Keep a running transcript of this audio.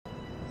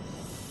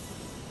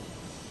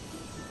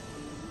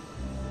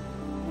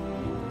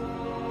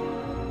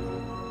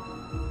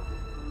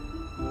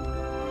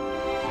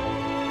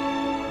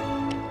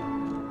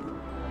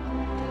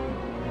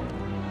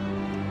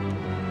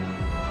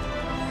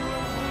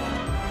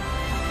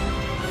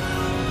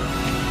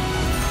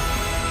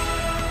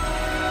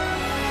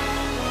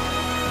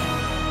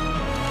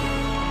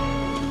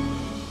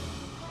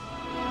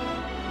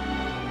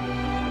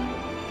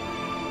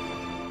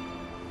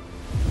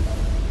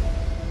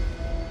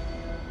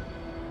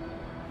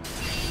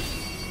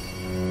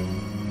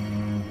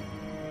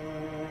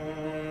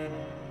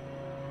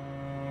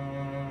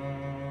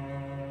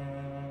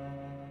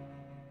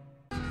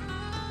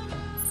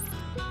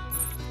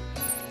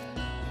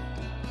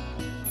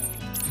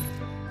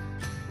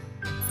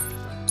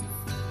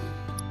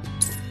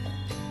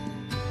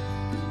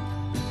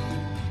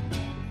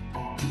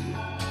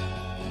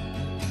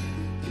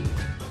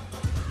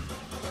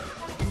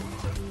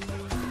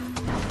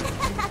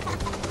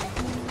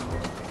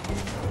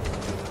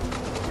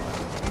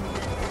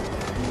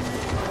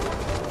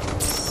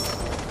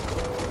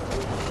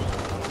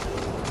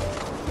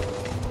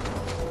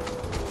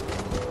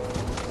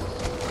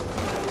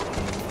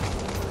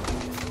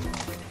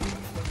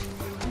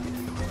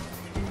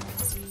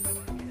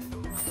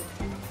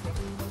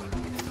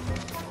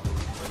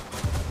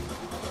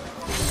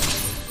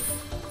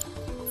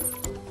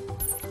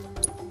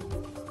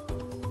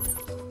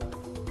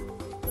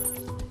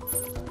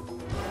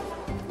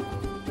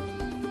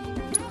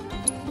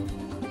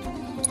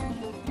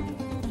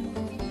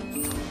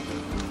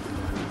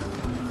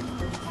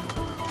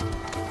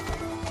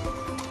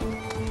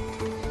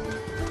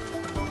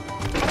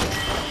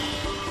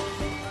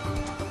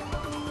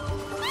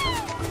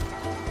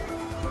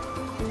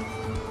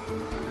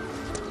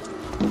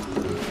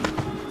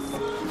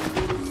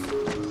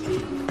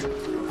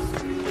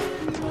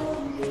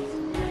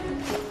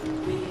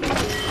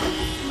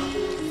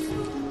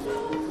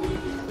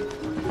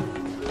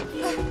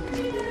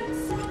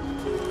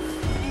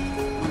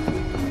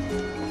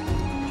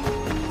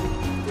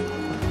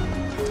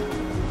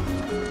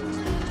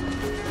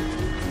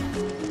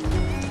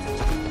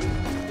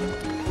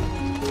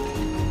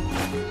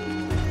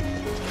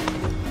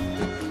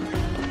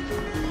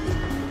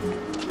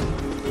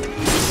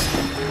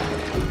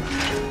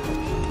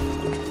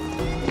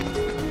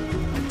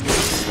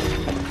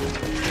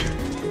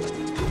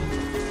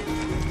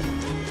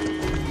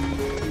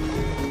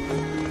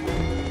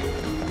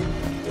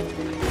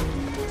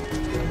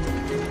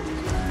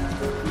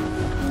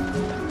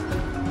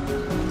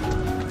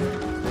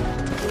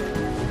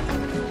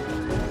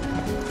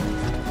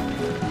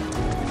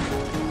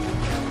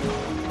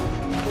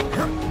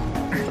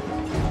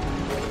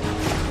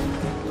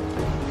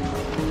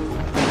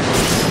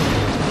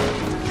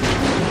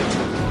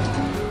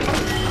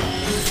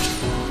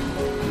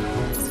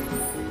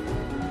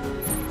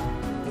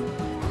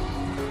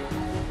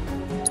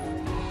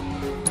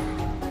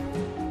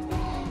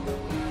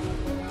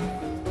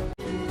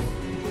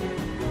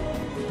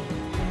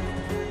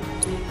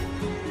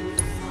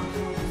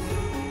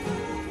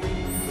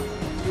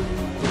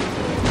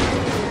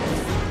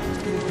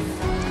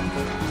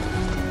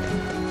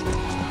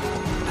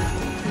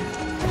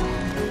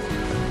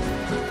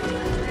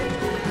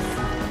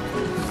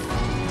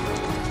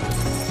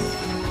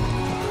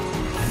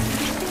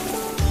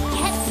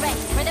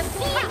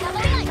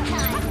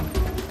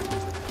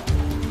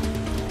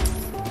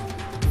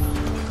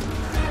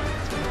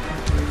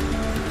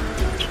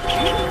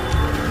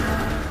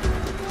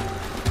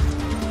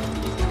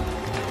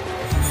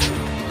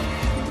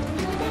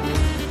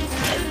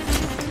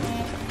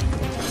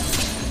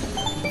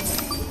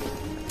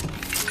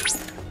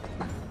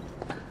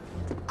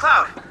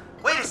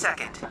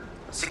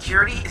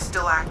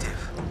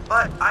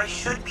but I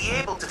should be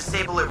able to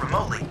disable it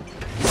remotely.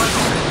 One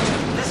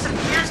moment. This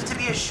appears to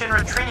be a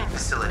Shinra training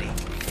facility,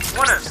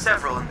 one of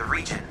several in the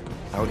region.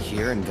 Out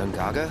here in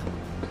Gongaga?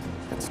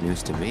 That's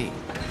news to me.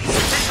 The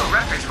official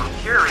records were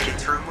curated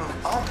to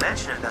remove all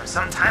mention of them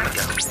some time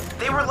ago.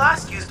 They were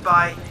last used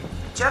by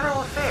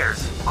General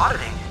Affairs,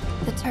 auditing.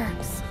 The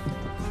Turks.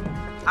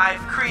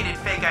 I've created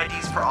fake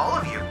IDs for all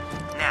of you.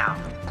 Now,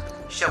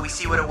 shall we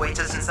see what awaits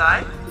us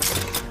inside?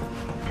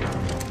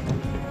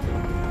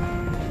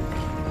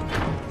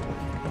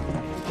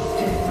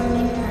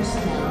 Confirming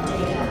personnel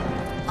data.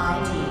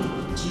 ID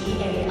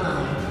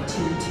GAI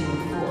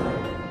 224.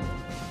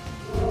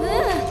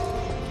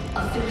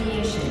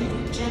 Affiliation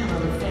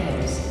General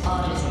Affairs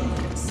Auditing.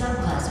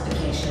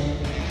 Subclassification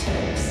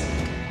Turks.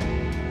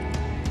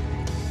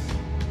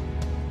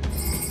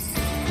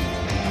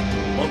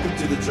 Welcome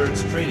to the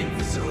Turks training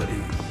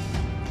facility.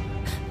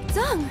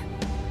 Zung!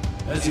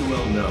 As you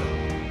well know,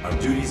 our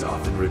duties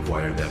often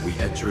require that we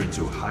enter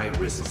into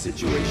high-risk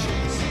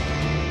situations.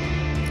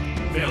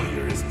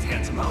 Failure is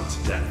tantamount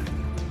to death.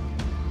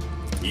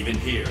 Even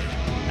here,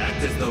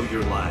 act as though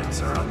your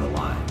lives are on the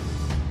line.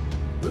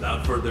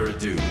 Without further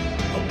ado,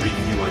 I'll brief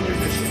you on your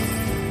mission.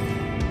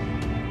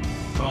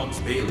 Calm's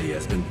Bailey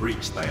has been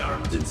breached by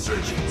armed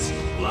insurgents,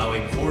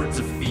 allowing hordes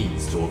of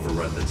fiends to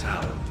overrun the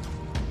town.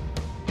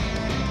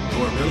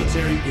 Our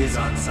military is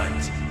on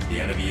site. The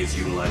enemy is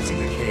utilizing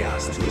the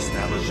chaos to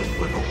establish a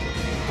foothold.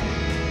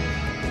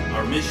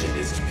 Our mission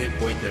is to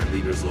pinpoint their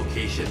leader's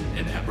location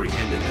and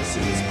apprehend him as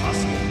soon as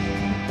possible.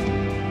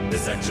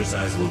 This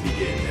exercise will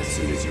begin as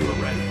soon as you are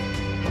ready.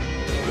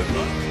 Good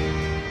luck.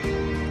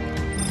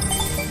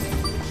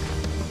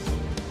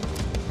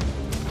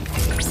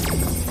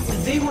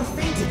 They were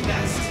faint at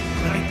best,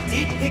 but I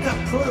did pick up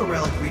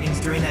proto-relic readings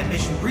during that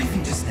mission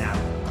briefing just now.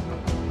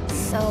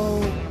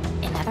 So,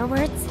 in other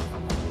words?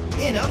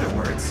 In other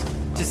words,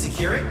 to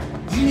secure it,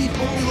 you need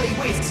only lay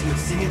waste to your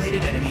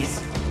simulated enemies.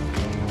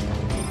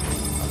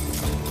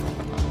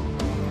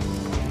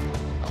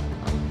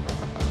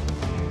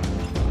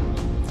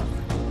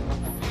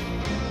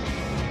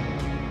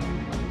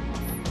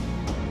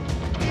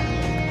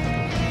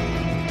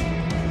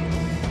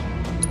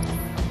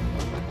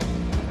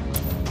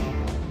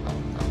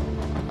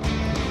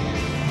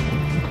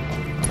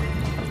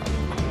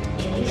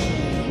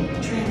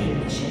 Initiating training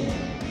mission.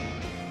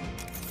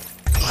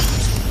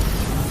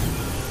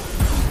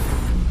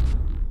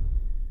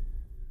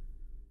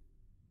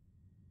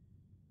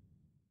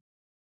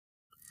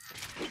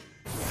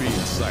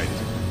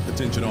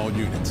 Attention all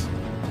units.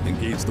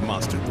 Engage the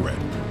monster threat.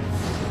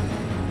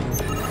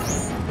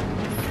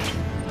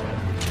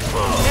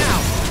 Now!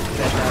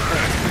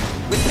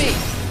 With me!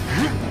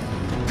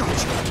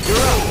 Gotcha!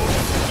 You're up!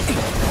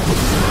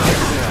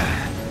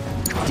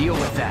 Deal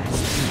with that.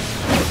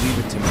 Leave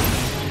it to me.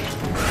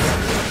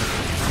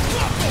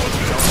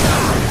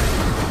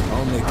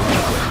 I'll make it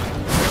quick.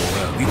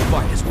 Farewell. We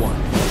fight as one.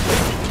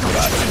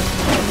 Gotcha!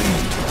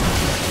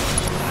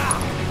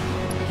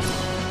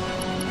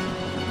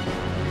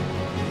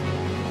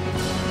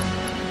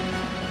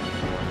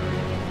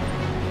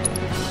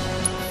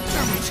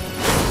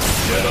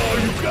 Get all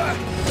you got!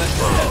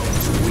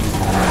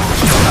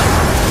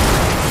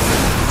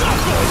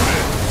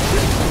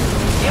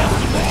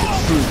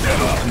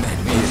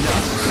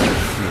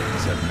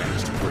 Fiends have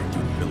managed to break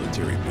through the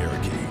military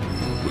barricade,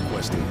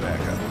 requesting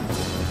backup.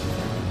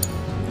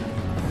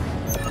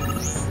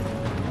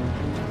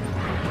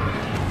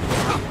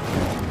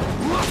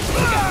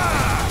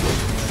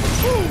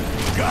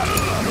 Got it!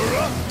 You're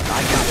up!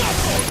 I got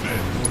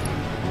it!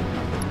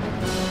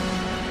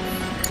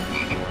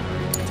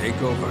 Take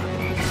over.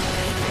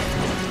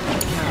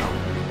 Now.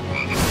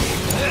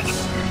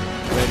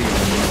 Ready.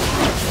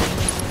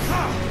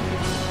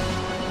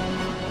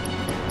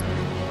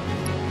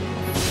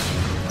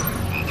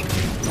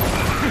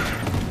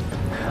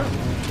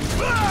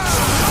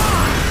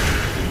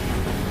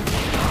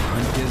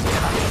 Hunt is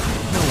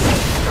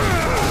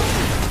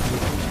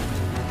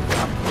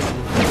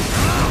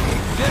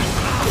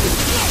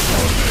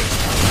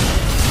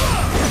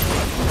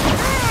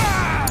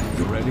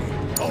You ready?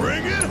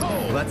 Bring it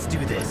home! Let's do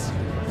this.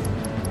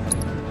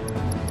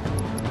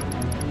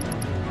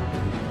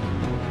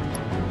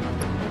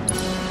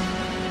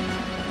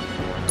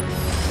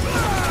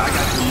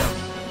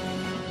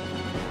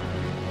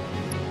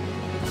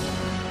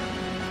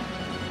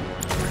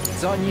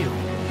 It's on you. You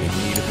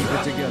need to keep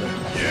it together.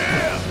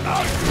 Yeah!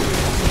 I'll do it!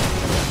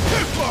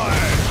 Get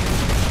fired!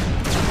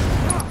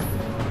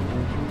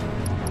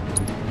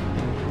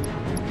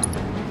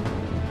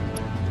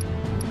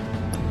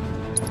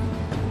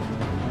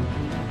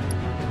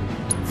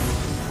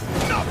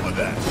 Enough of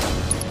that!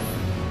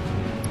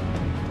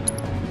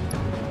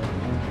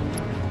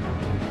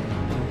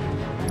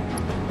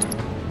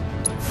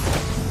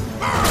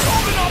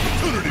 Golden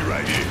opportunity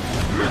right here!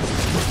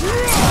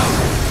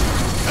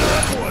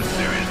 For a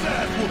serious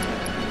ass whooping.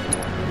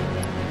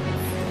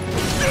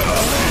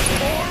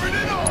 Pouring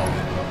it on!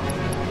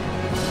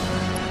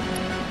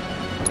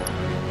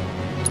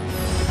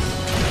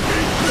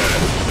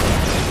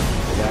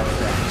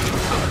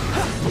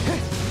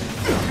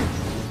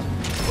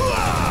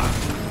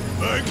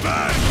 Bang,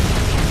 bang!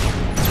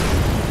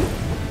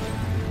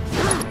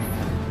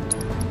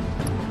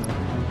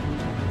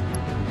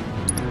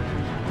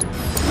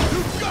 You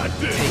got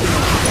this!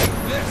 Take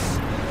this!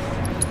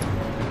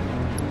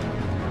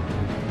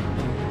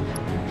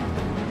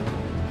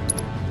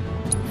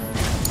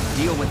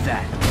 Deal with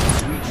that.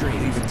 Sweet dream.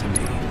 Leave it to me.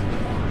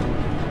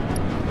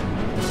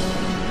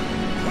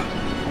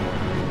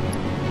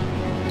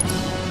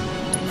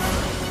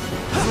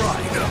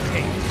 Try the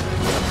pain.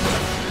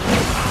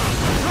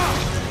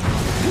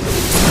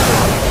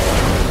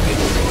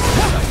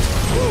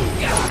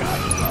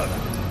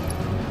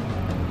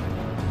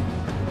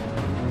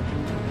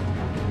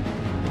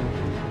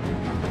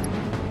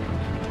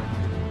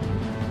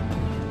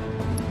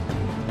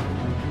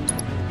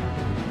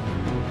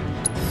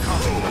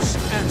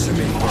 Answer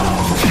me.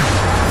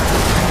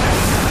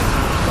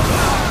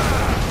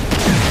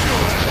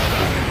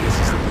 This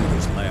is the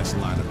leader's last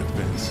line of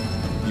defense.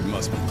 He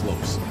must be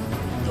close.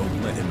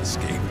 Don't let him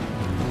escape.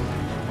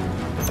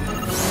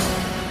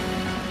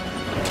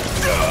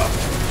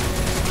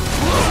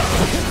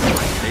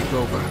 Take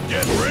over.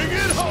 Bring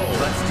it home!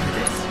 Let's do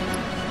this.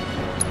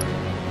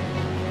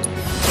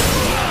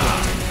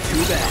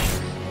 Too bad.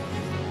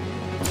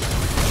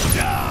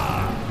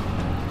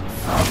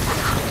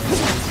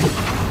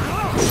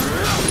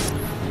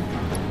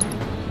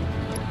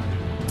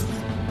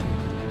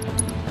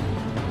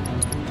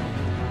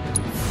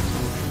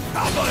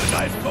 How about a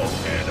nice cold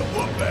hand of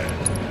whooping?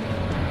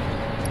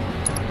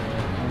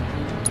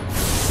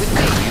 With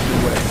me, lead the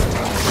way.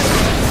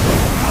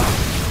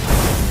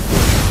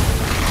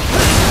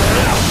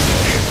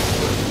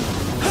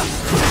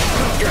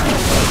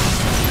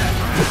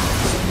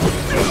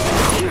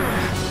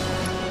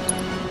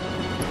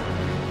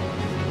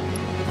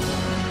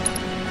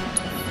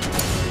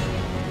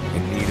 I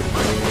need a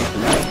break.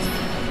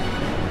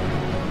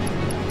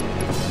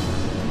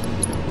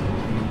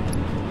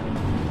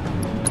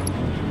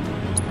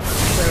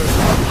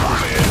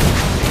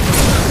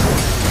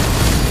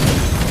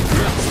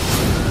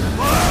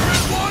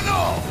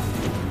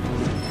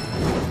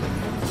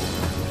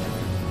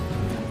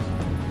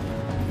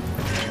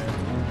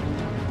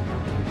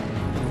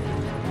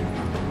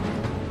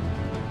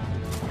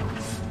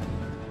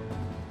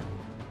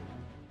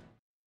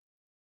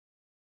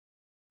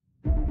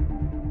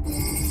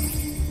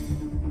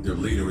 Your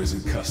leader is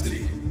in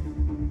custody.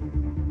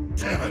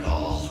 Damn it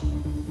all!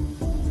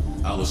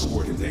 I'll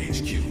escort him to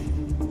HQ.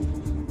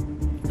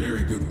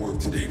 Very good work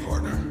today,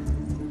 partner.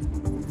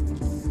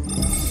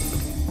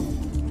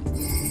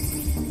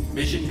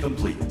 Mission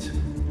complete.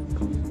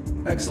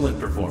 Excellent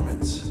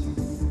performance.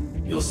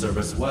 You'll serve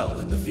us well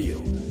in the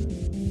field.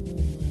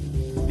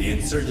 The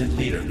insurgent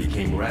leader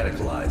became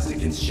radicalized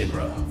against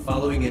Shinra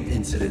following an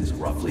incident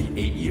roughly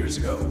 8 years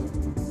ago.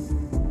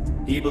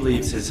 He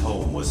believes his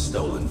home was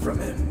stolen from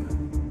him.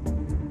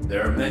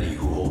 There are many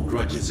who hold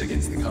grudges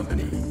against the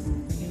company,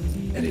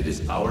 and it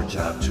is our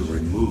job to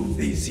remove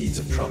these seeds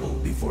of trouble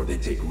before they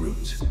take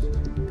root.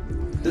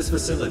 This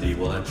facility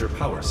will enter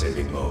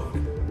power-saving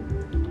mode.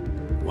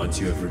 Once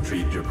you have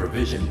retrieved your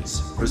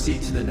provisions,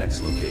 proceed to the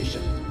next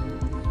location.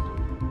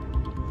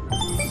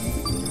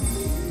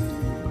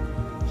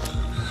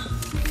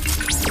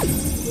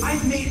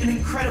 I've made an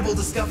incredible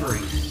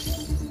discovery.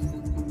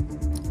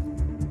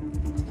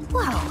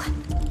 Whoa,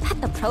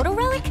 that the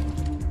proto-relic?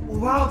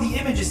 While the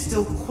image is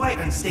still quite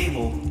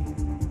unstable,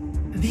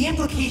 the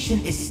implication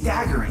is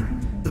staggering.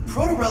 The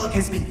proto-relic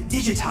has been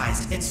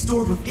digitized and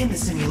stored within the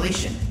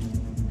simulation.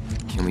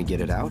 Can we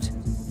get it out?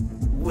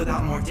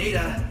 Without more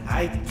data,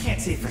 I can't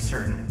say for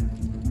certain.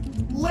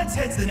 Let's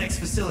head to the next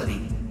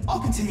facility. I'll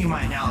continue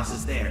my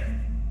analysis there.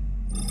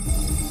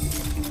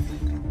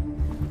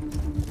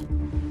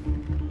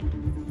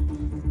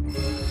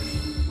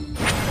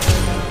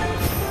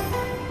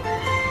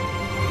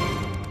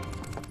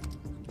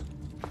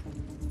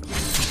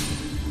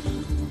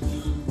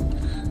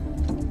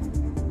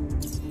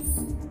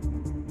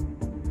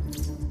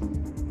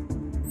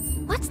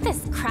 What's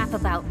this crap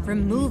about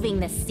removing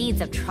the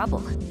seeds of trouble?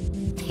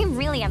 They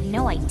really have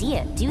no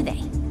idea, do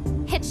they?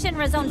 It's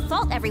Shinra's own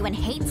fault everyone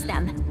hates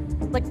them.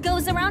 What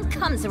goes around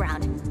comes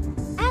around.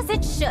 As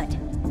it should.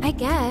 I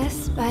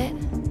guess, but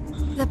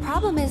the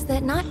problem is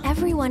that not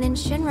everyone in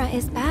Shinra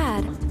is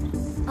bad.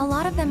 A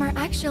lot of them are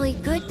actually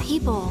good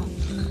people.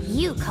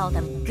 You call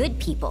them good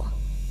people.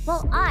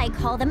 Well, I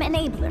call them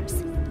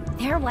enablers.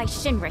 They're why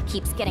Shinra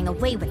keeps getting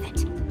away with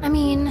it. I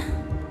mean,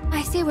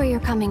 I see where you're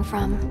coming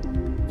from.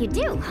 You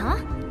do, huh?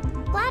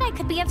 Glad I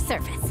could be of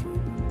service.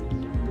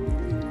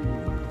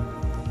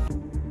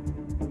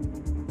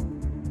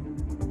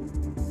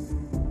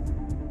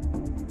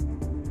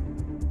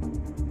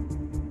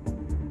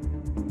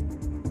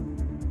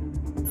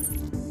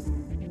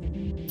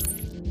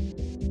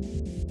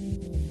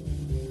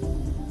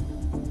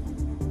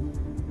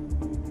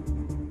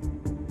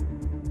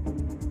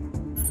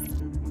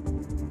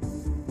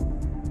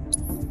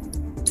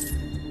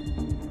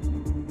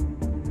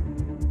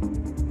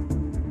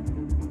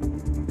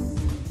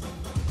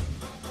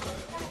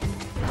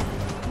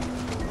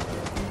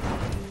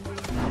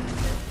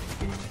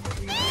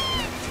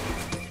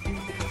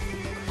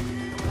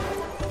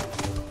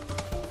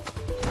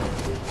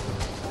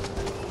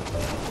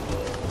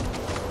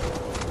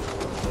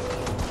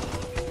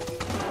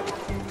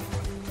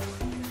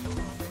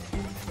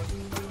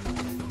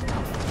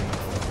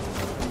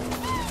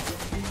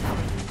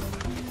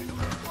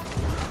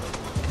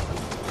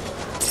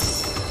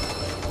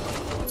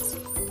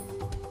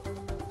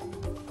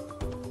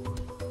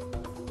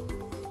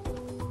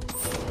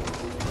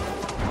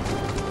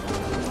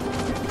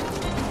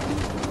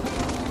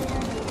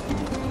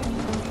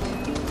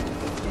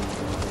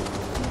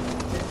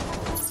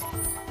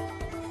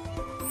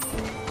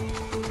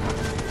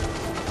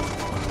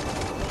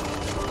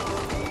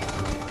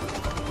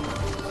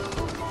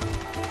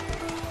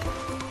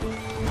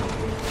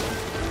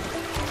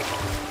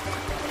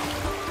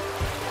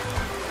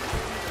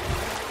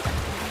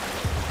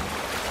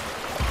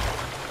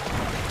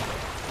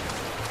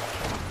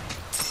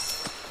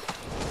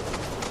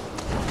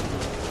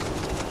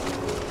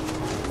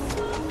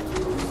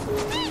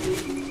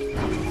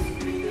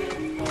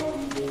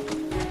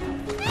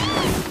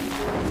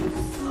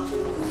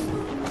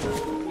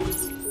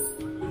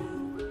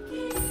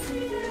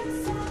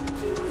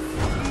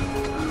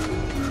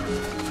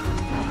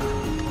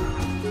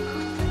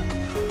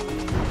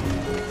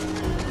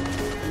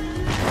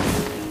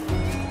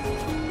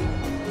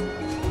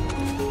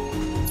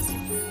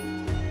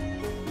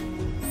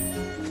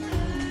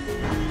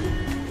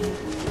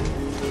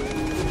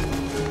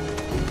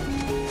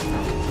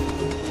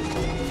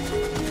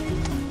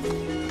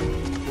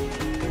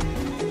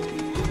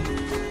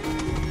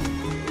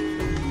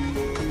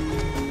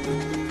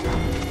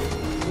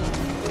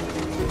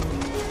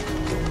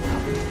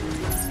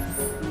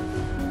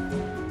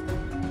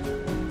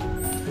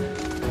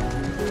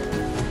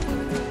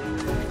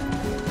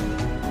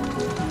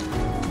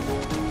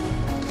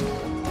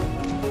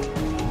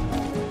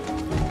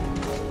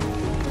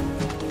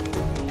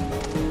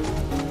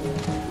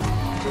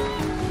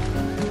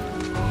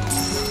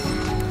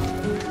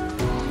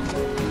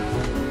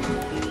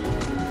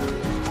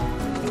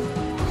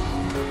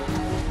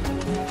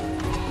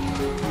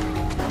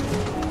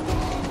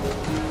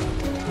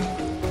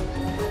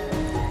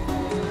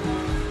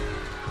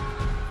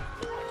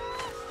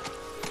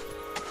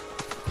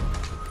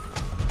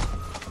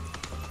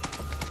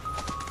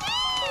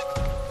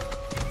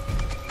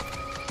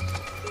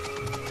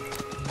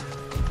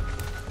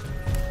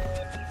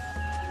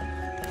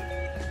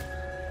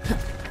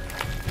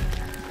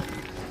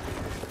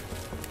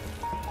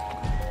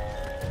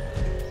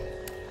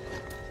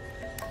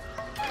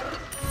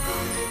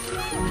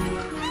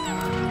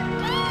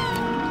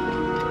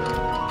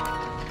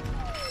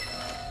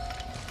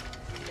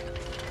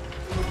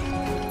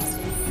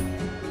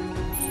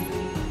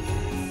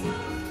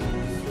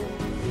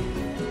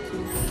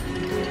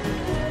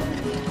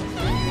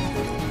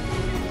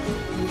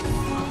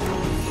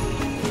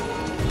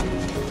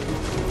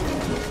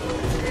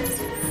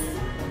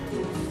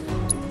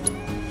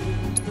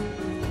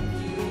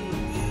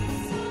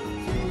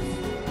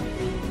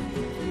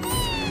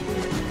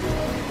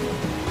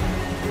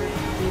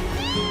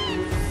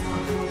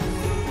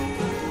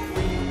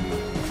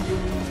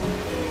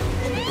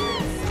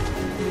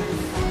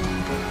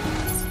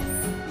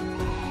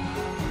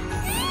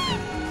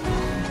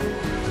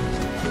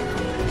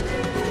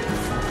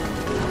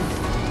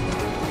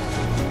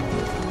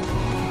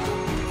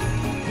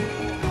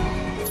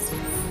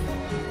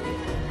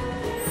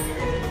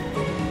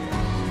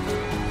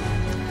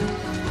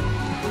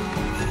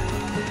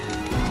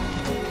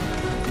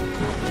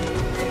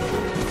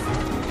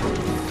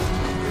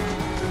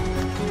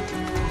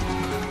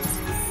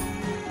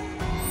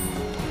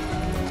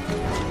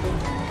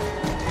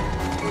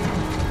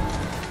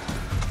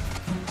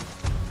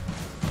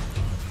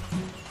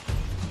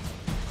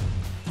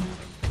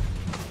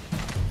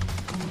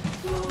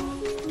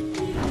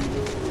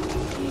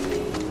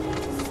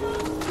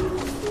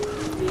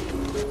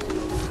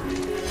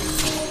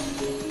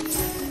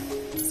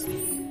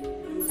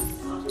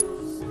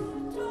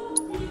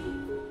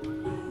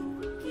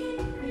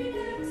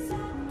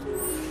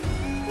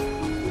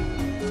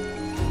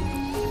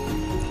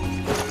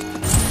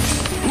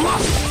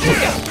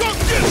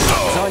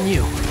 on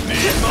you.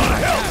 Need my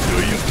help, do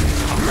you?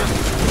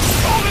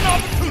 Golden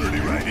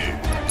opportunity right here.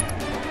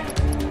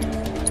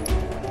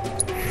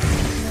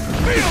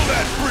 Feel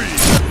that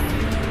breeze.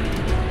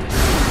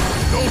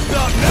 Don't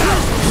stop now.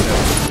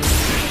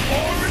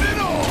 Pouring it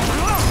on.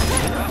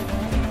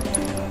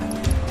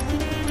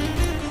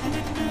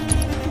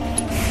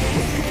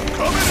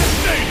 Come in and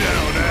stay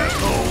down,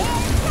 asshole.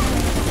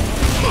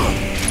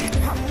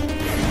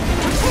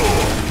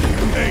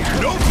 Ain't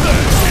no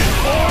thing. It's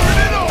pouring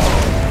it on.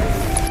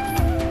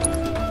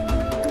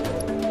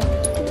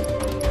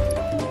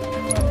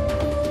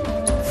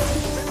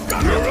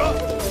 You're up.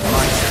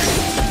 My turn.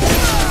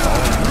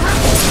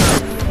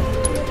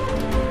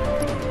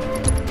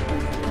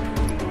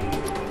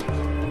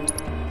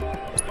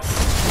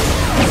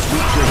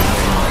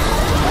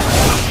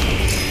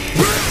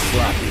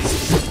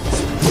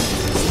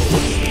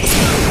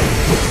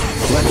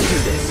 Let's do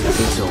this.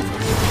 It's over.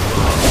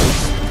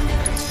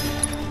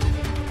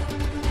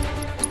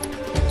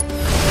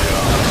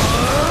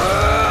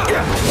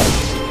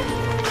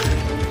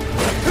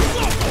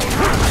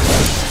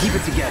 Keep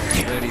it together.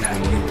 Ready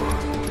when you are.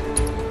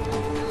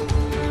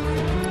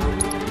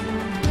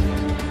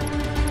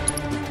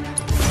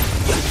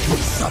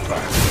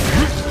 Supper.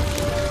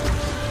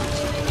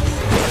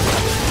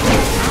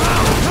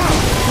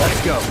 Let's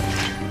go.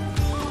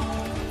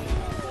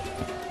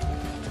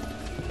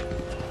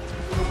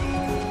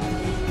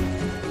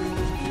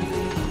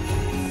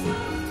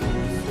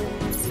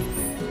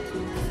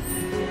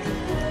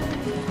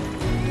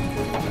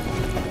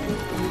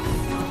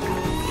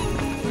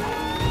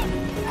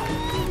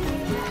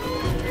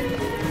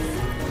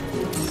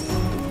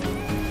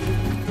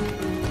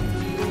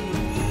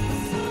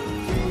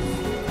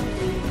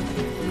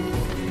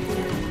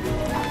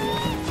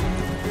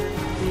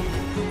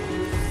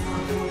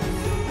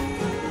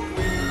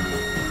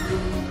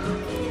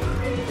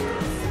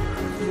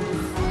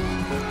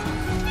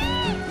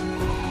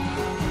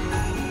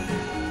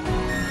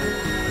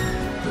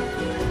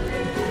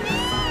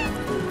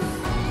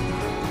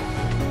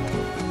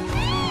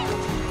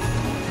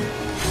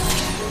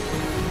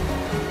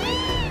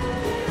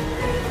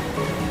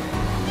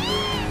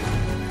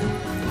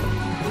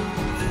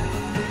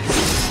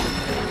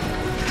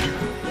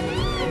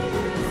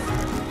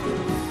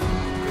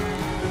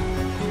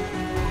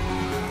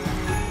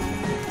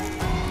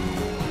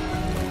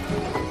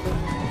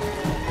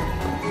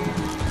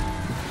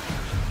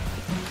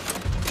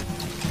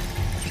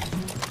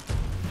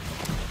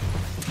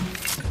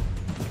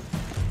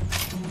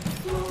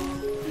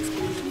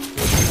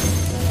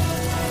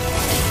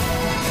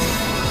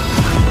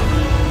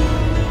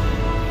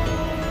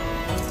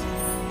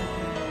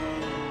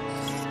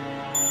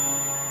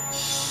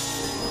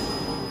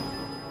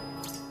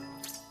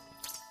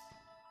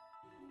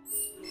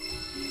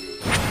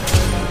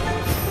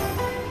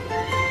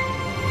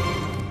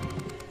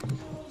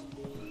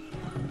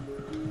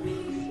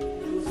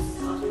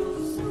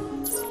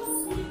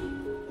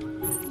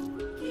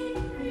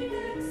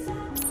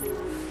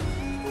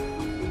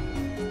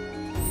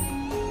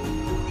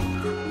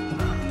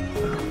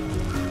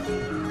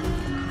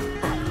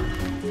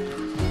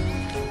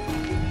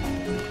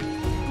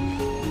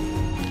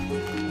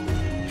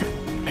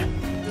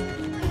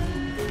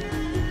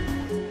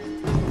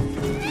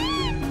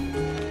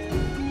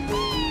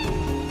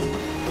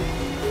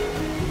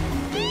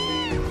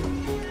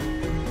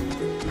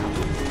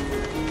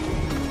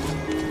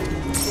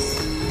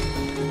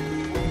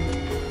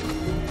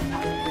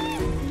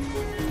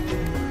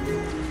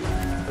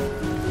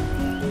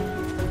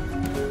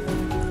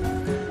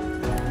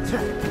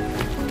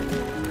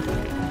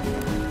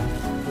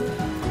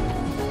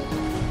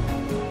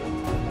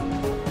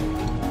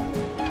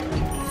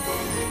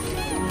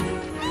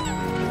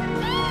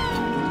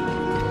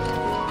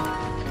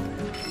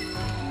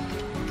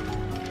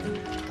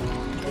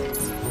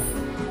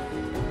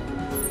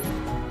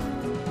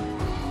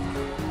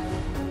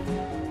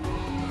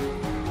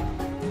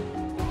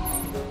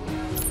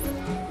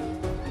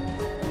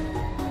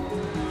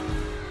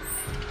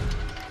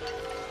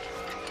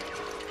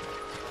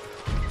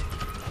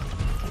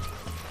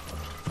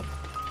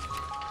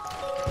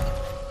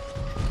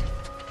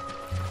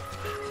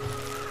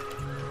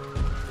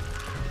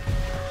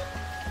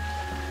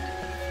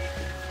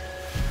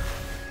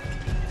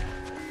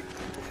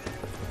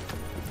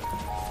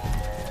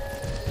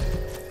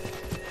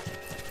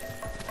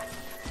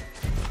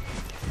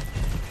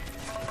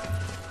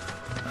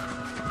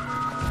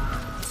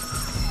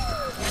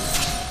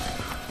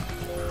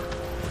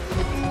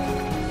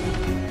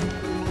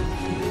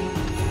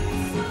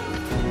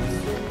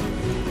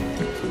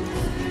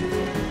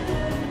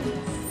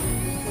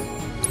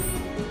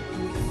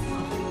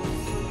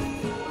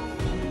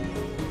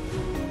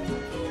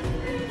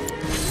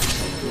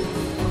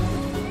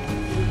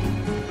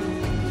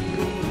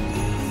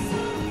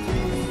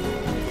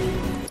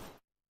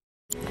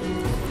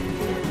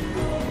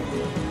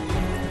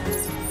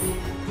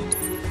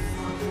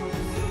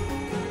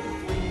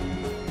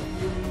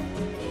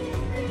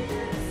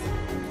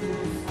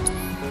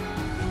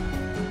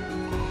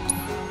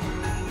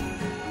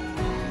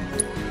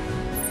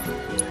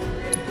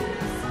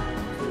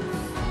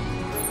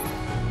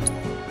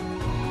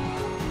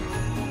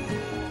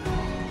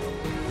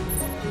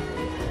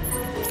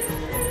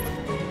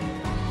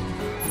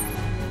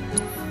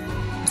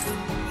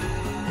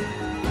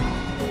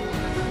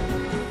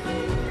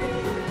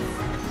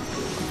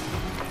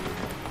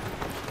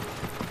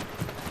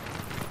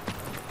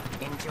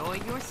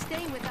 you're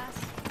staying with us.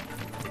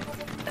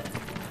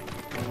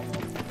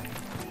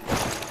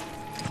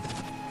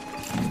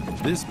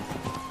 This...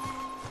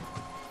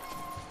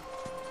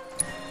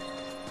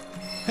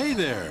 Hey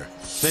there!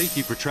 Thank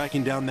you for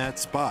tracking down that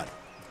spot.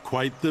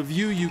 Quite the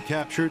view you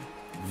captured.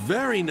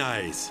 Very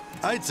nice!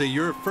 I'd say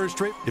you're a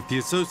first-rate. If the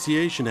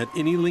association had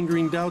any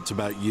lingering doubts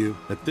about you,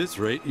 at this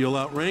rate, you'll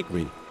outrank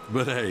me.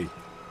 But hey,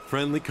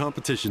 friendly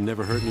competition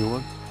never hurt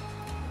anyone.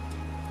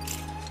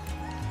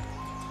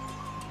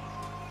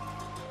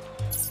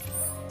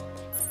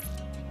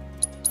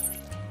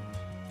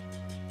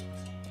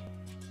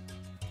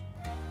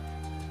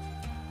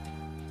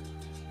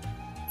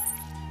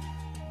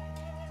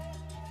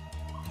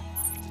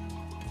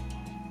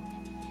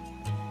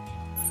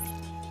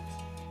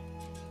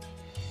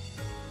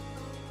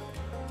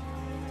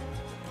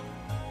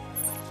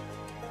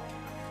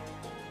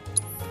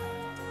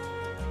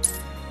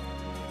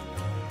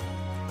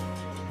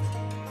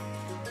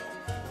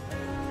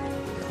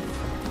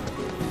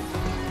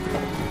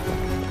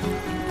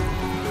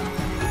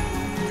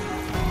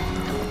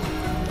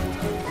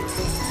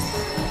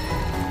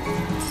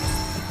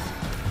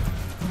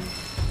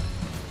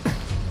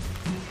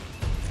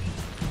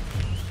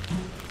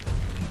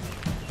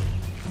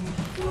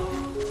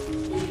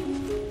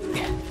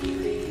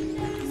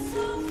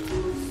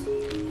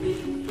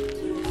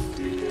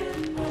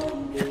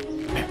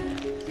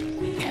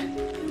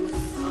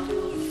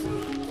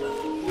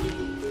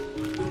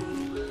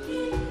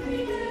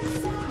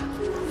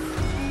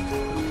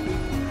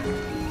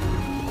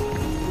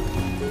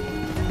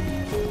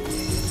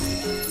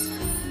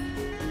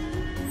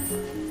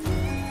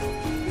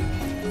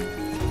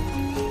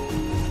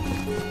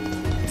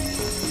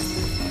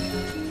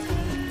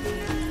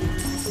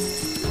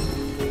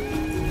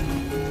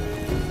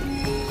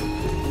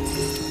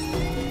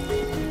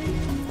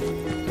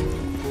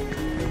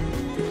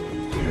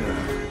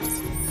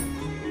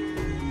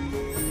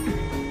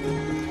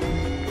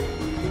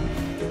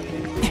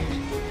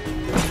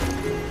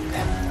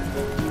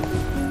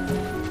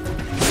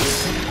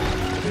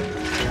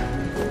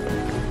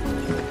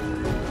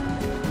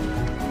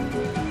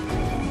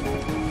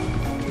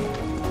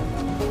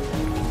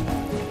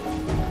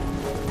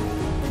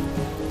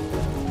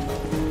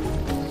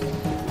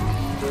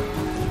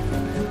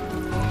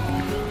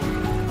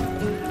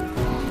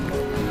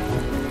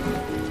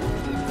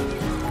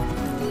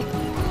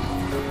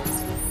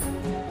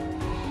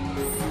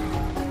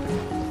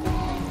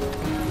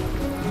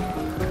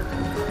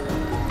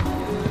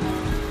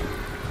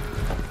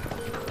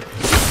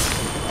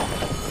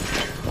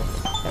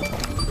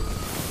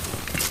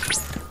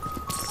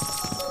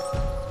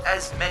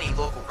 As many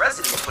local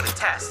residents would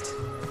attest,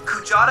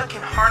 Kujata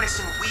can harness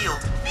and wield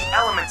the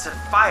elements of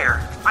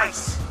fire,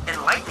 ice, and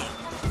lightning.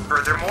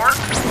 Furthermore,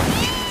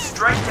 he can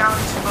strike down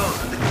his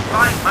foes with the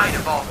combined might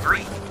of all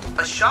three,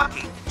 a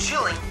shocking,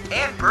 chilling,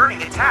 and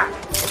burning attack.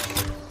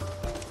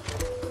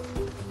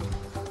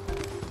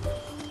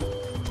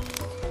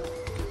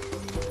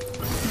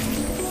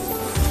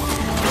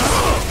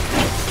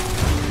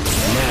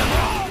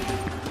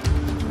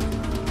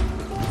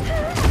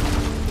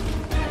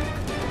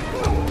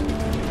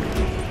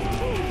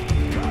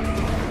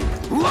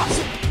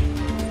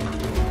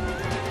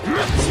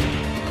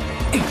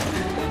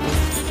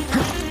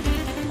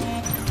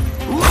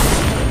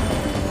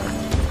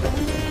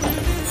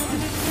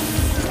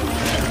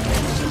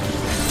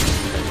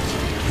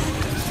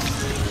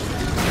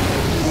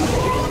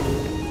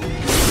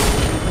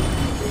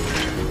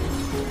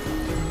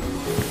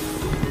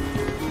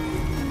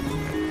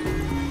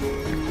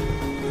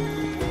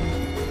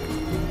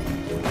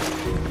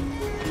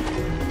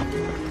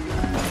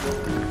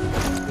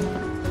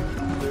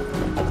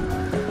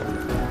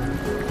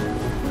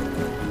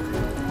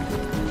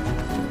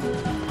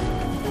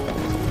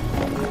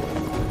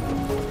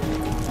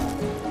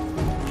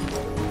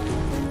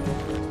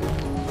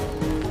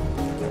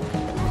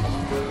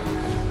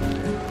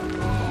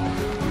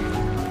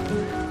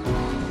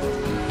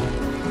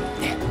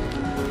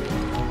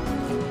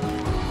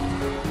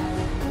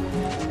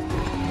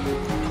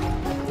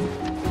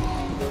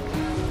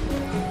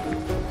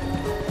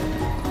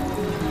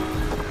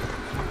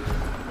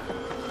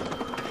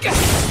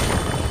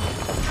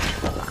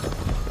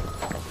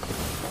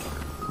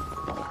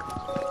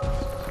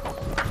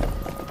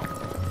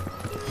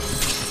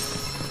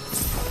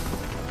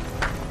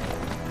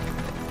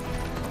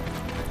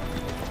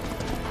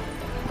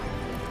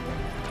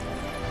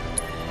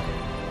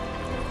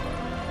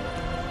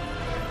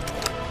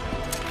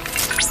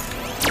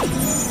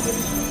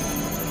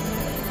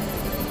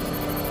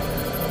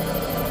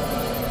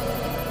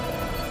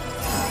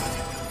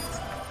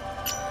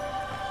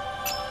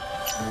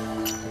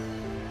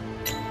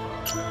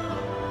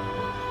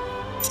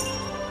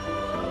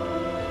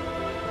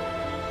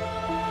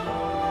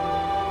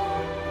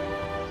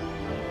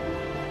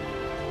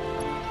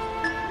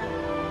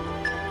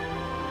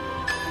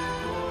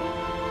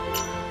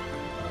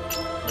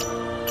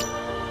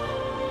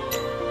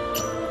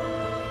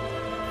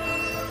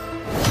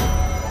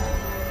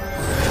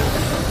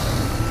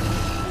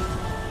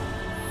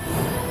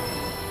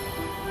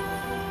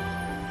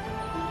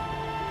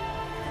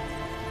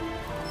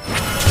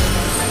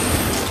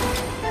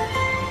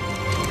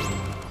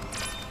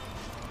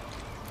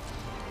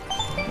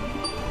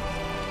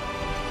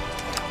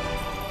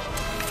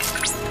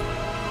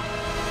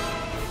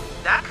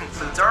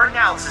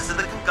 analysis of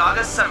the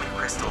Gongaga summit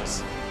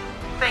crystals.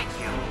 Thank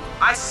you.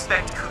 I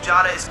suspect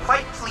Kujata is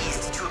quite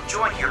pleased to have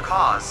joined your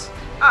cause.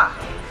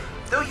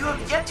 Though you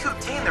have yet to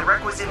obtain the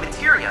requisite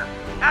materia,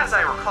 as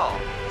I recall,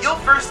 you'll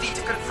first need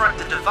to confront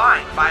the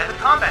Divine via the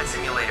combat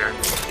simulator.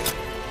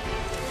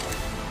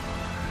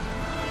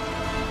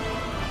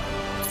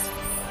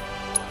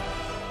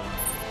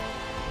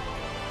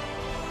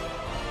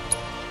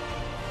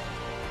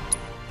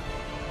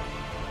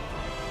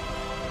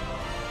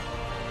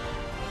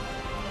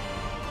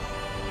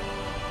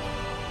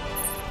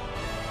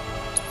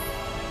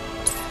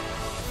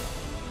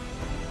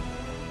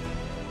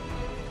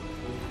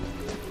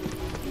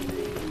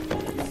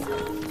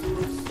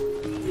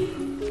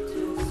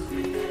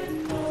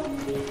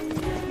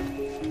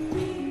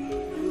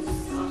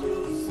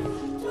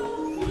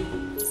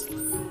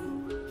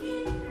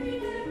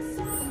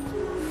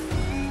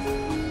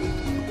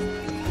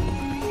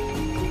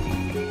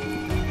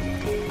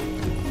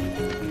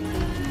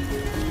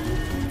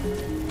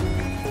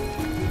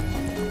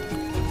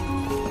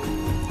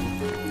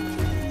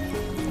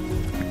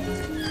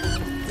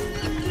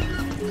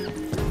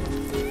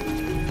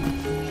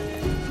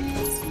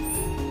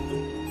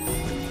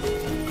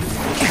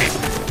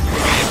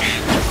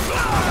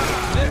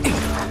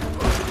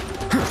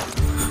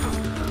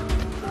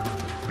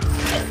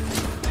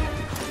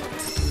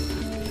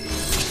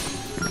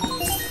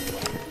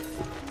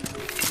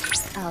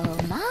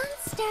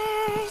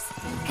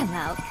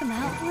 Come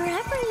out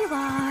wherever you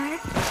are.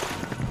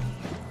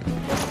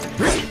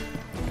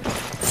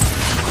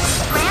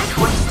 Grand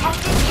hoist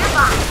tested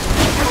nearby.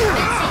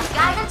 Commencing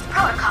guidance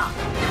protocol.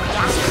 The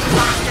reactor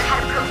disaster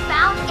had a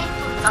profound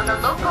influence on the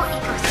local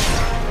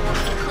ecosystem,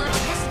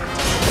 including this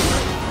particular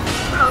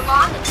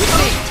prolonged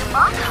exposure to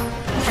Mako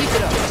has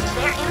reduced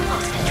their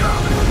impulse control.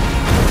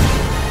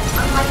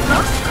 Unlike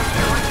most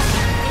crystals,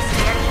 this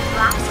variant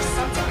lacks a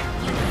sense of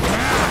community,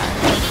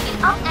 leading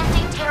an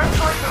upending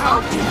territory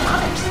belonging to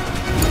others.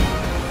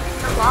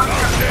 The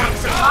long-term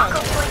effects of Mako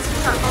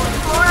poisons on both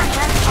flora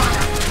and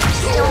fauna are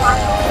still not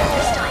fully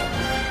understood,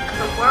 but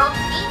the world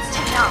needs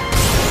to know.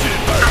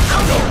 I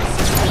hope you will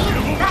succeed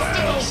in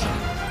investigation.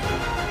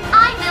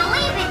 I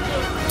believe in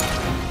you!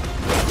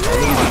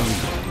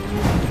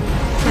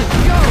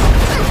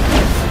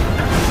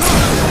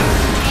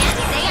 And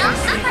stay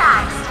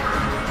unsurprised!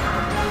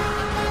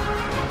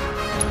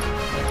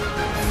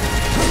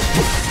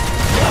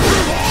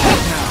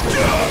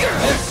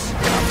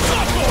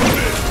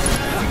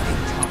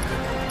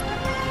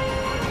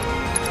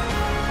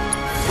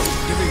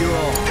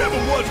 Give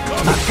him what's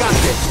coming! I got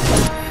this!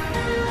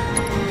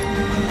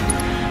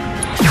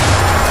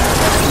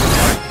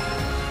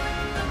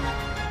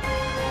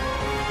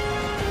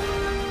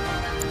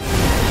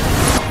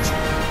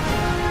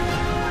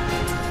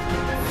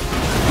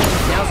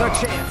 Now's our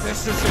chance.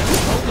 This is it.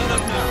 Don't let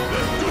up now.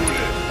 Let's do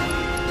this.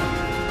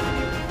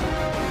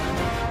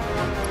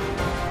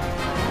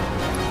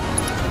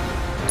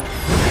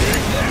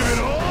 Give it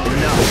all.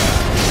 Enough.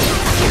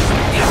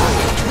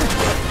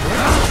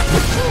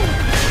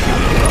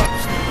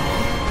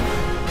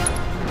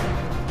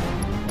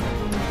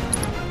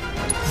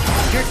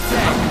 You're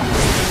set.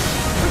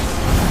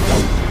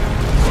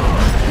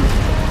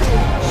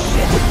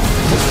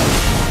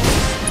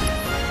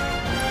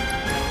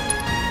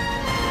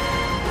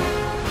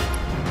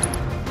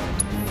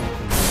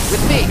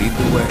 With me. Lead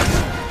the way.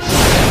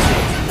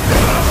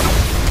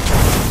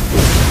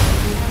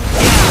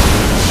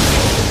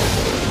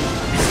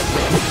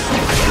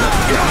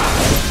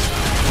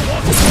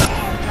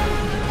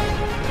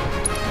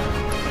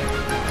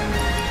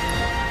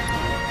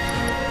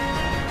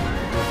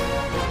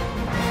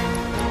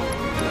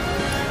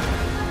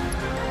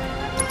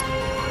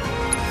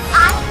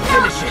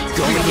 Finish it.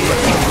 Go in the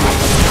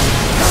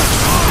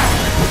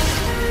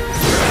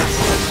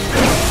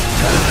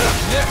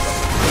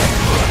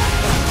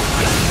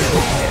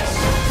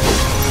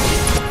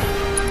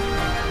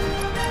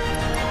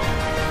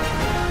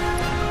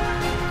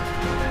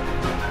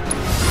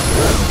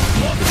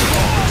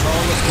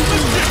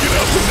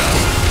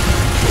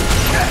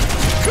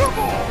Come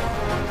on!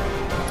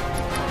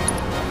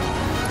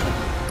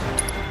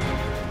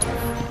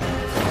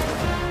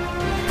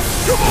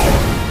 Come on!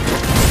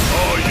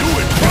 Are you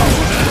in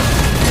trouble now?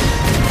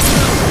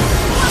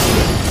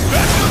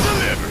 Special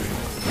delivery!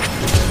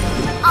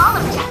 All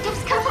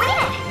objectives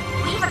completed!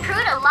 We've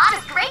accrued a lot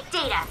of great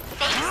data,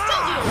 thanks to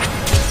you!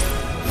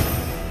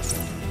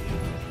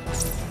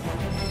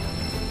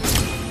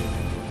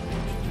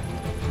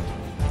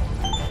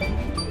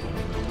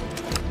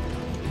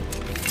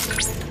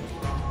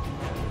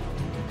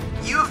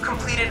 You have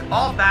completed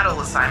all battle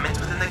assignments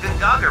within the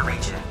Gongaga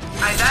region.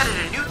 I've added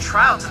a new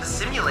trial to the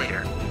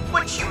simulator,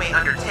 which you may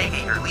undertake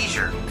at your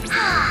leisure.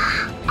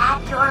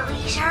 At your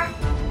leisure?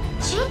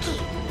 Cheeky,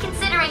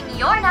 considering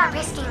you're not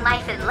risking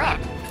life and limb.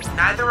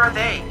 Neither are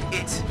they.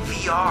 It's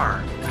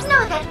VR.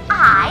 Know that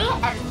I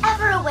am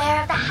ever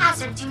aware of the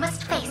hazards you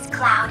must face,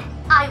 Cloud.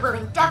 I will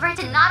endeavor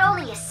to not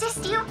only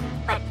assist you,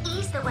 but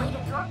ease the weight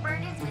of your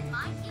burdens with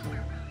my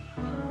humor.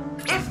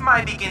 If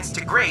Mai begins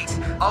to grate,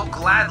 I'll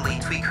gladly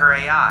tweak her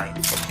AI.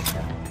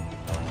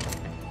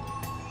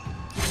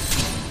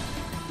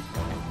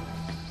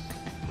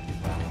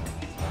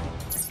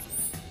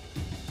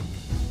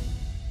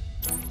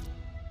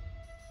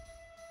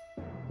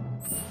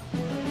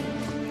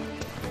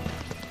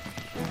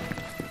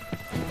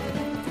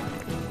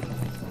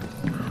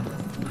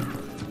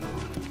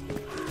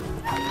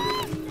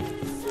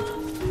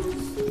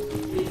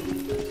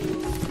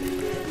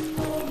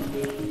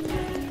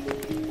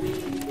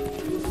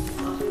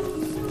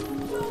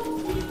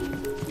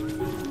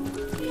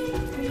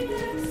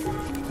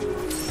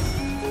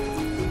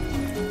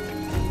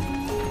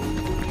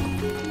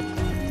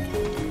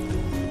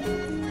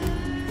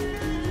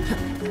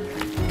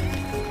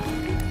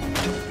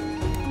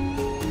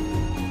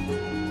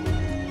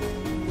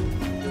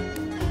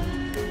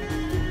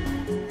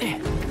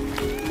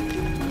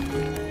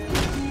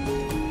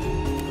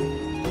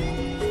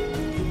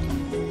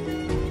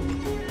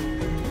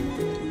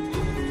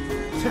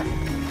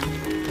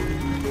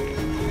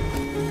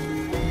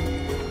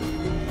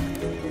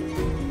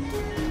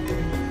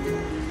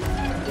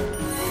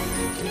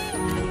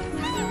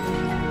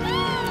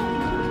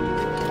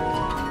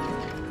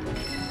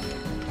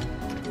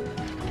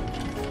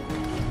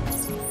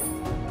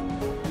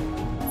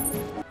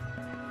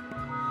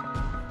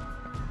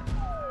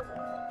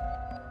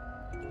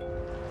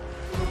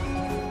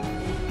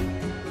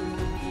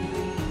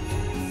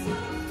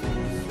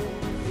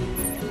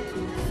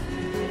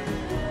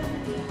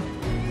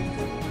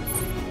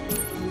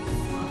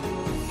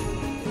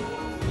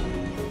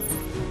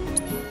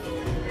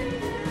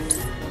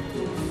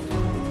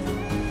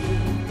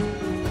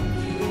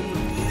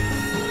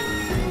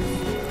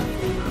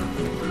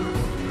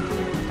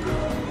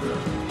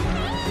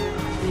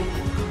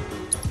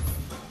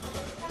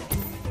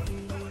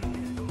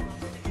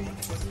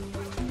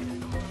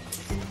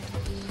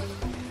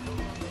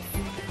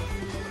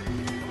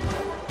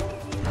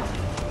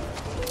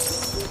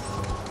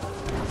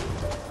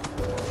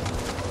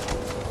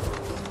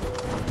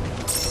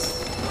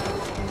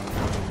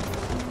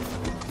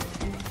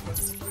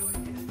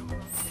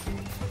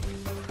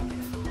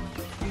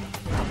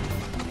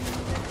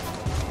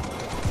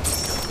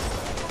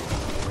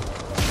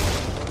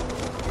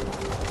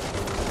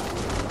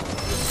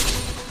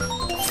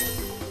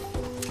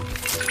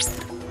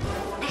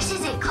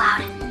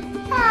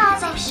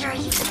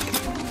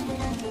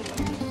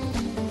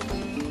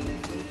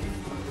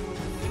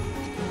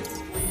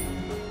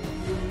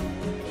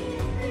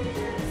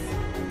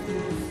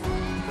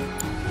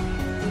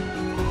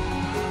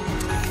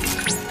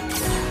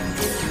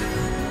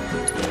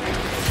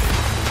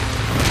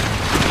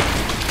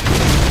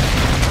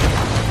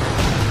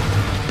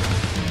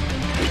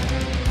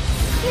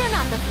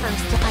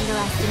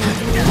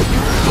 underestimate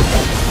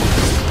me.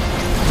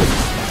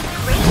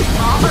 Great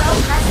Marlboro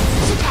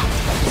presence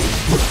detected.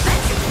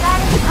 Defensive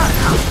guidance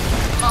protocol.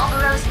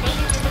 Marlboros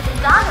native to the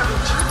Gongaga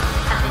region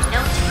have been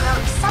known to grow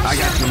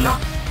exceptionally.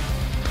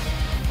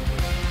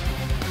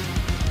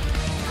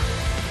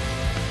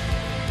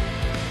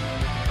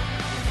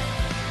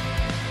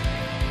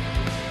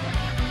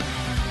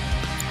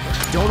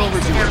 Don't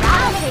overdo it.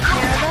 I'll take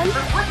care of them.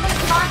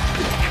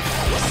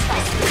 This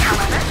specimen,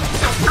 however,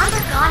 has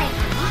undergone a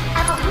unique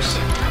evolution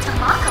due to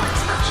Mako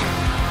exposure.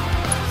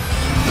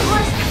 Of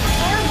course, the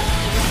alien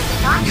is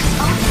not just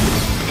only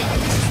the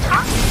use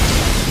toxic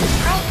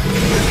prey.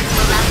 To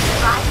allow it to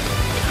thrive,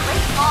 the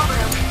great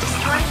Marlboro can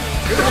destroy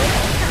the entire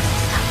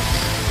ecosystem.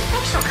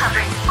 Facial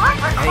coverings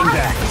aren't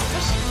required for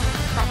this mission,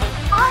 but they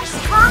are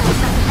strongly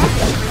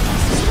recommended to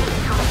reduce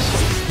teaming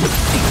collisions.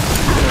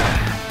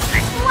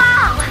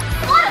 Wow!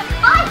 What a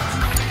fight!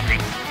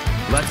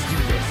 Let's do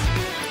this.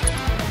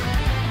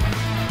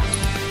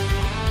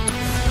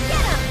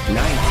 19.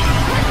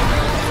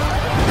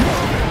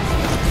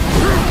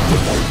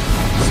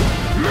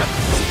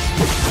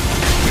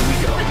 Here we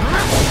go.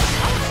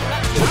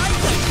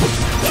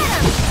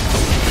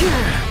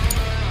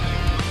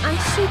 I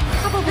should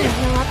probably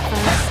heal up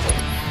first.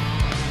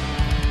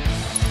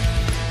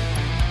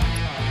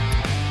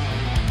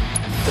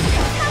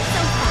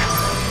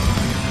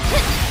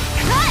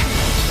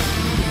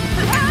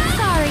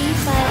 Sorry,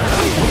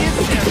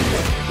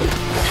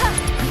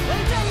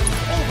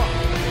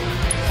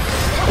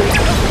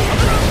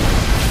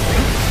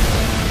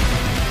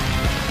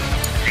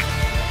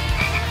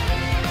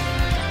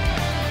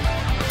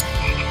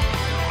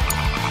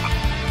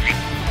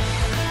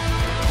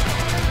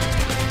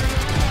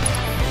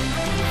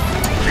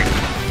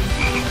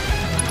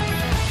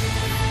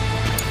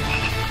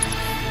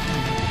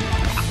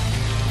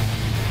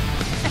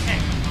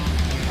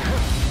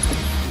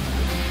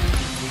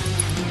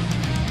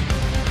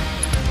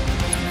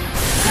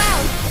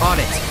 On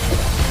it.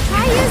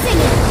 try using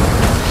it.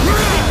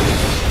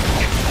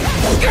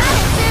 Got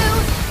it, Sue.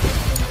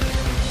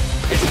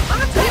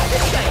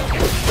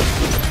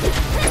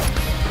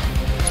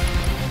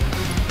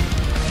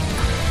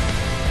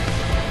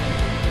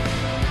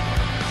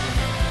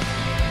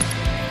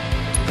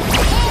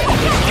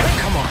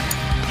 Come on.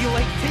 Feel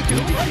like taking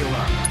a heal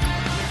up.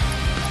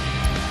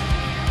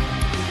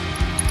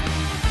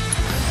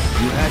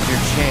 You had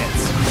your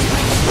chance.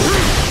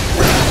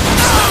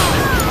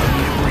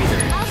 Need a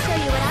breather. I'll show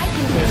you what I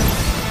can do.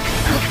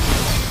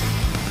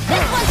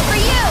 This one's for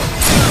you.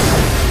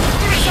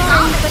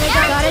 Sorry, but I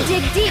gotta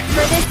dig deep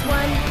for this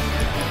one.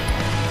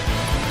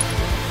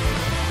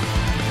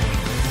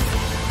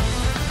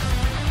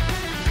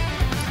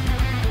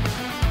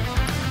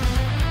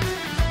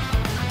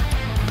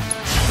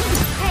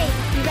 Hey,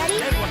 you ready?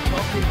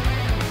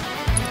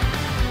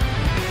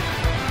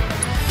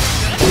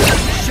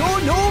 Show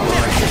no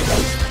mercy.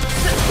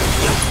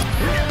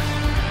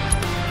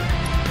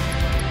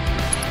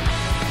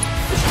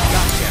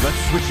 Gotcha. Let's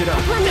switch it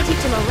up. Let me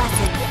teach him a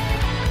lesson.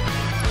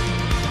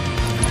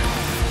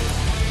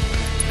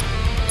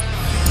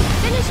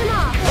 Finish him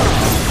off.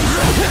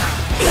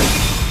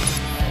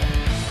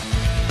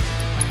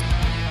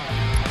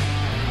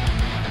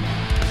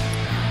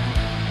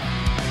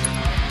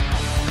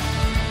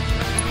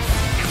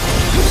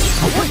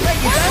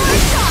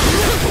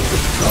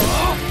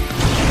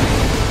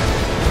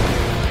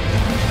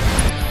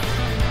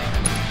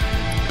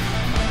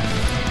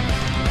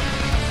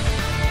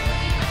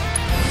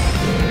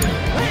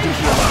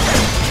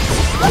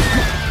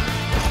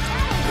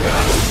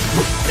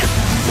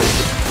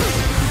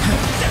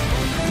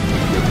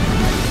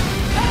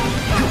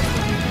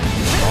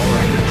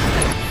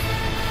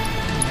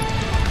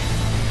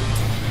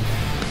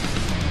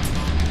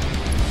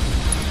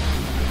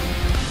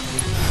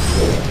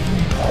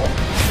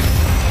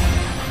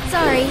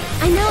 Sorry,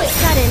 I know it's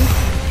sudden.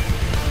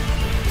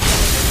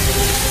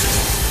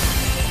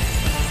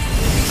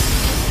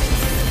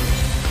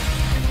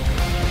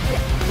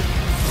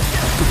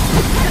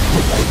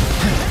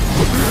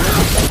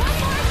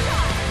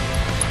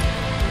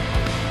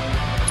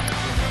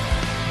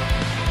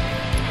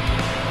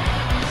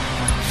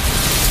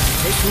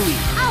 Take the lead.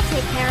 I'll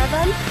take care of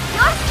him.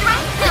 Your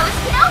strength knows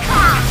no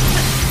bounds!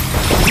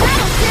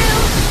 That'll do.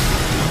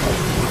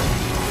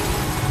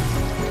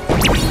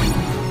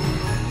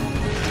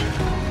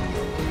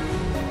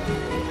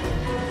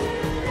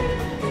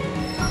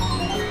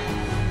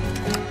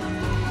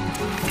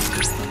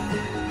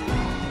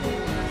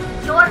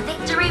 Your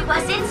victory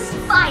was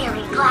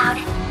inspiring, Cloud.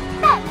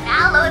 That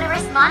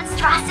malodorous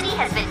monstrosity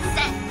has been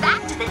sent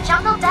back to the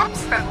jungle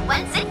depths from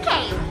whence it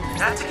came.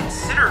 That's a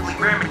considerably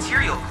rare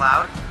material,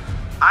 Cloud.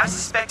 I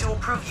suspect it will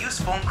prove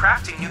useful in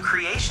crafting new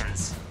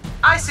creations.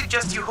 I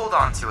suggest you hold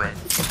on to it.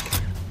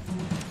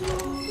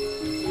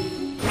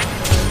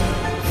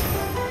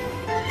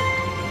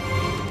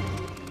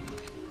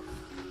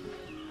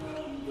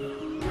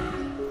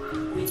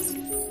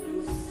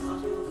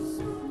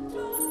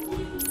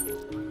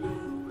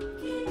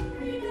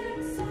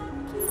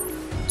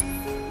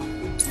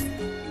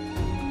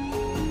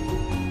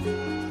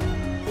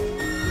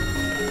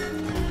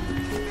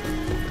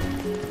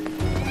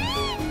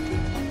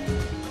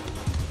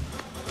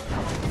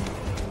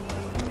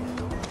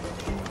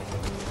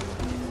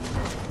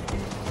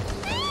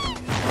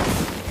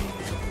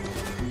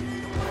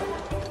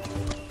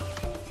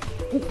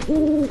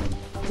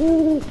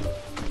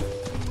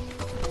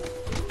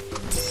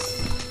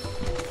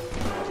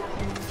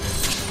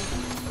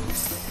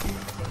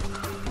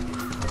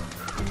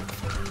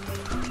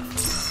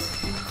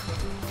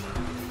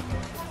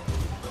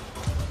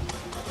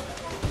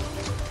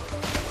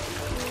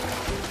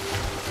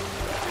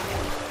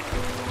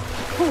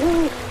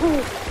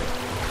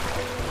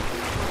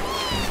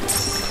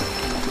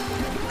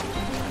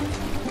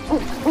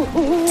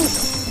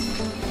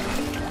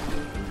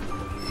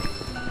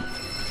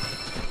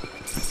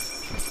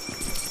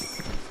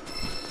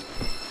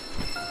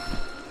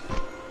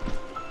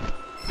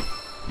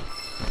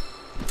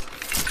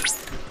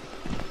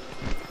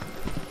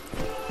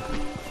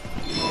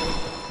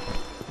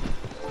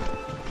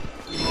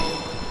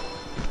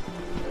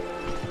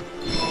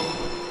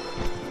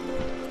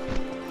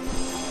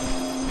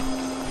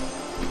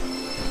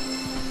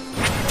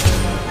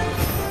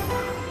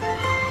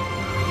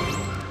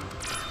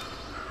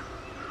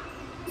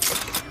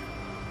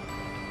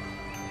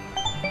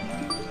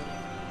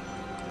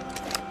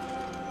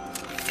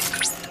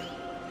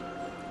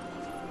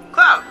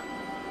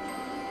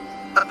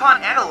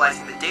 Upon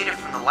analyzing the data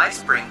from the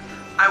Lifespring,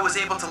 I was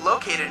able to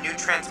locate a new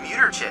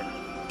transmuter chip.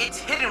 It's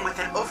hidden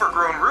within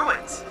overgrown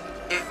ruins.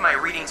 If my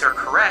readings are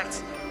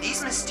correct,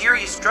 these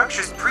mysterious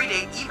structures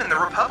predate even the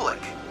Republic.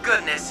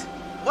 Goodness,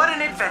 what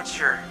an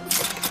adventure!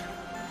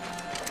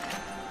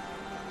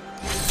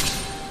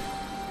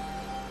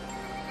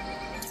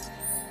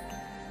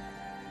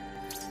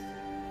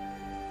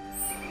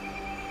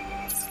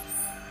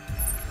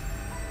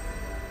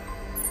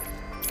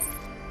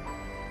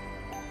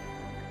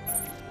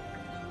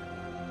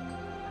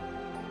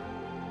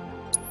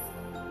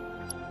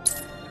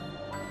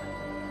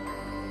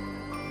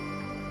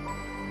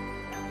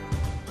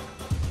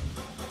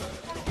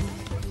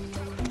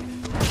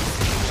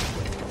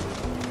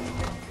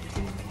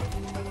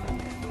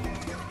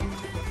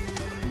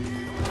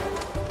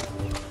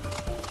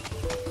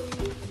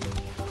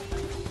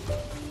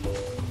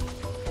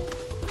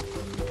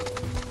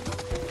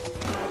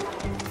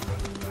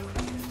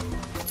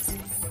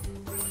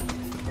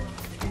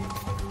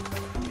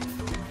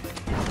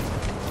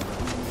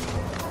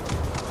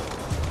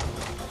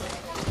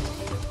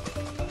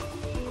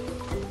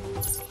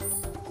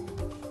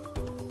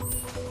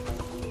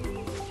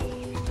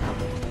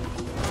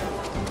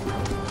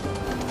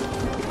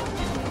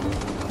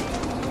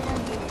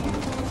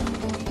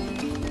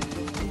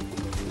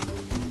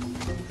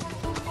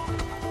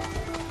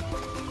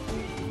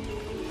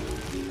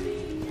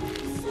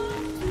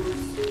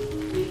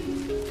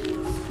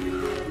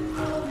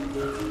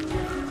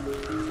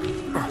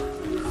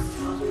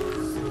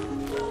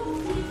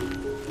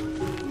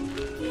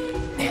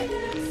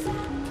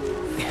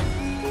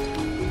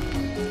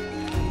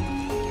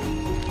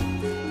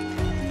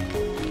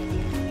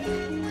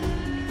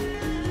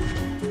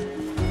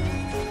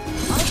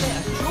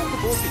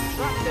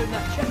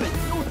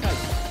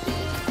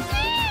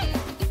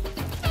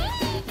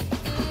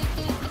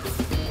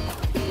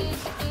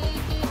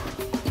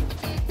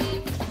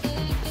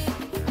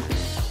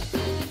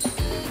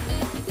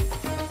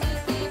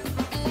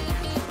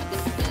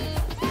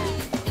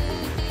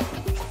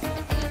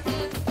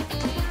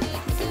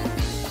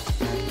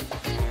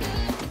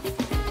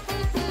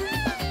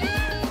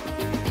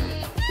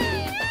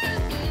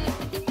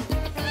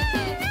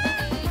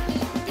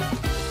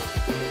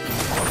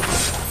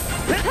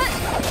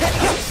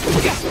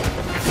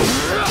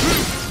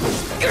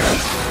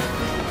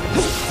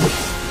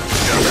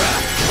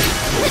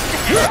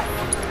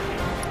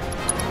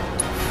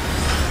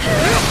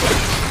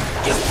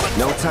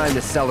 No time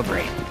to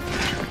celebrate.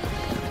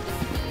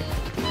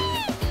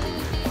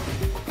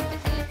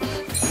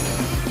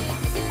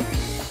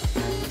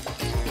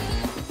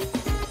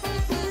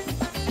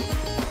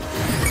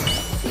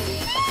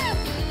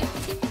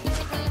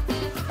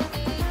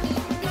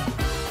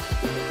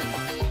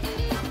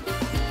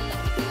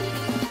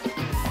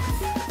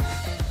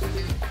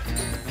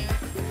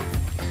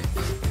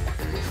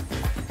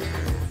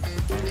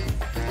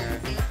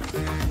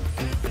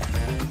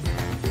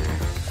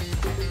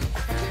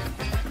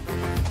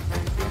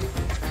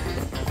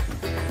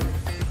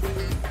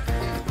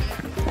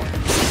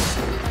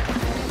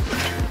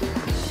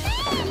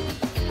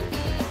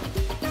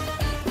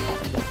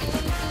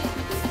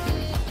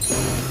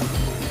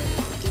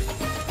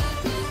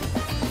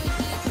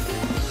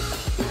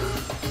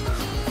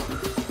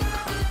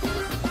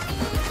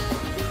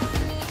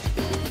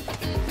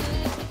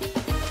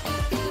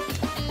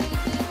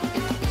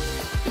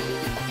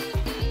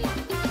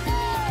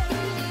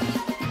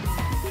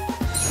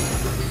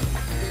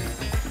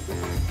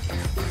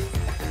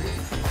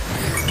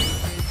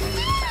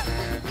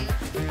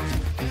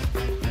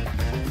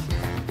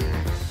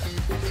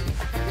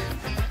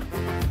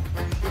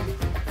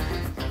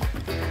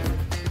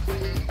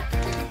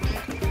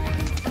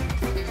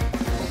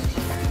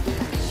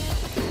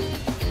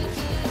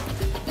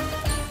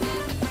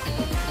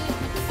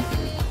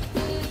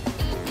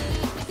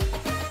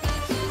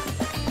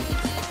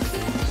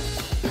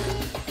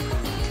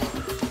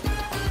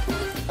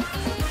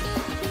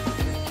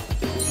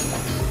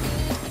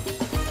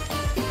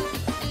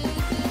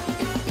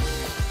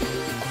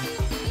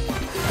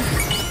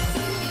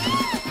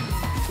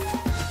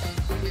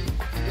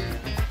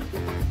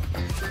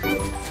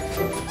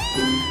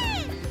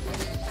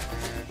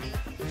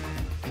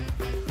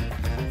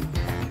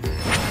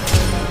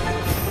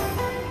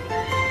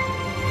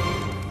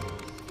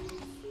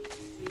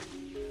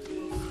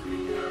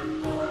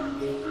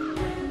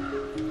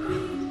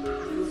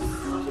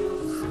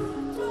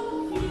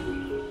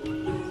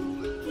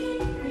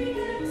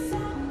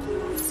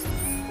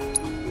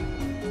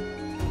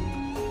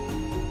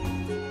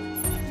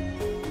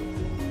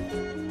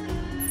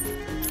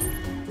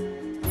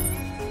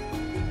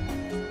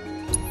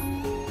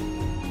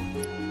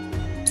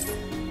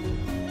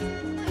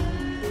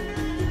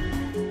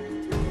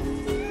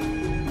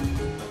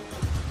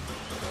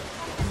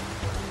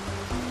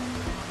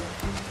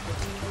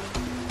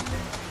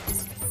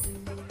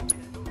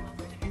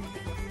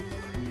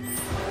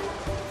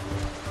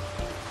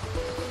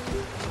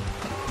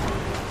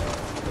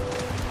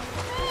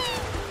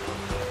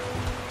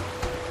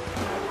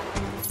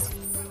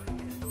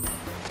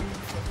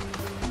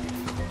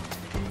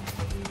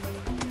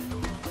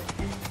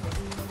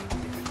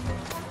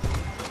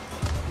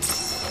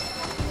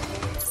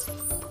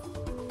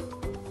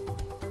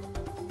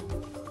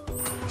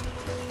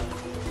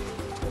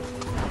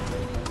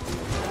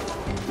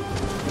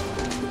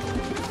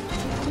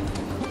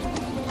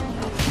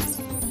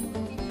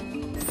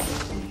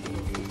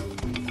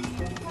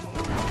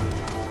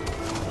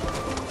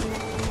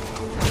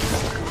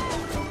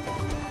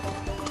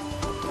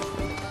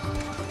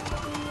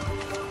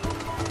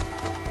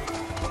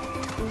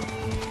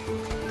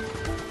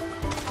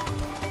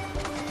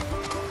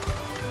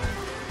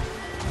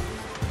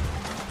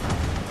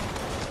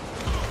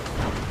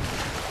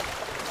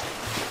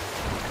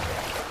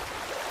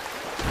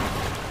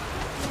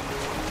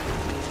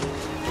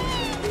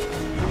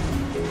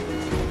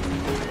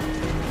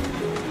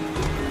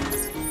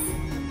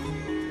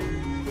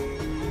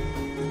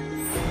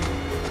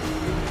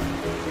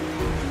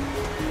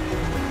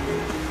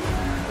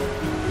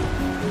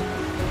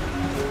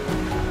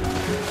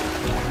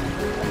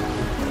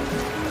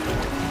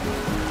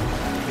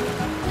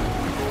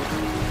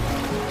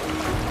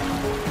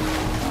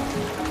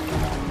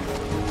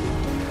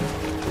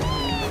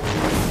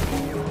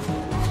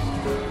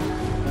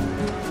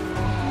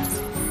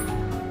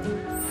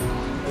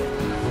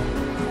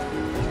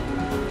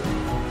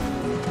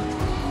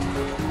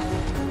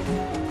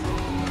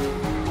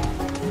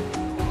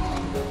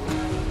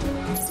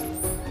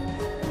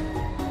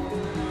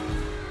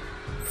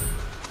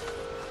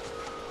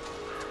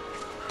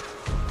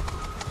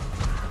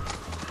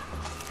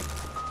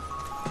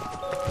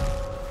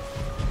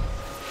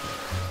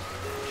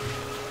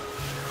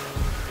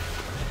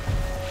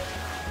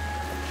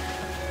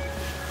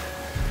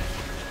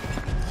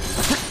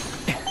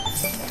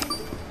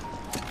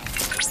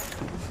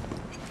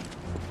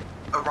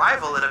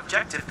 Arrival at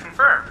objective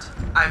confirmed.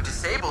 I've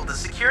disabled the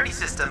security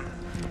system.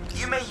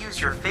 You may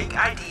use your fake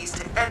IDs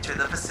to enter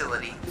the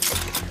facility.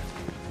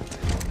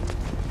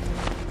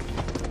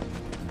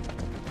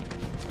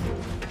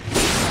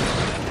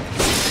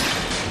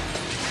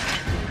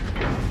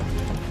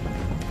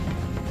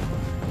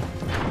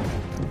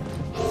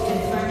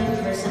 Confirming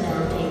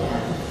personnel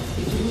data.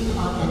 Beginning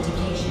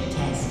authentication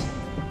test.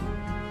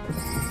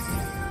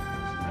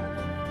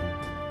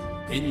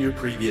 In your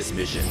previous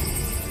mission,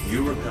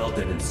 you repelled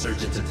an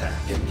insurgent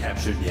attack and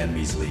captured the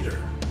enemy's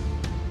leader.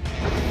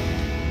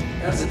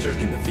 As a Turk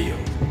in the field,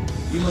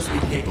 you must be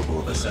capable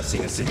of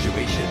assessing a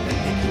situation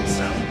and making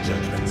sound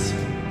judgments.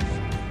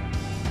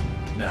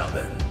 Now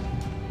then,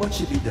 what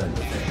should be done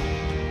with it?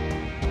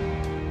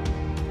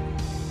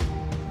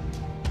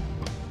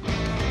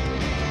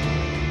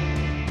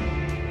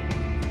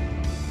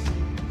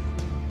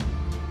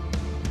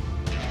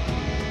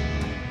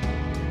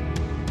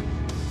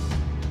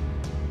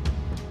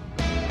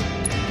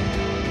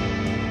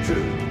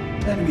 True,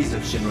 enemies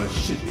of Shinra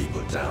should be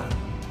put down.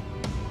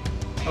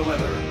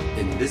 However,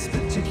 in this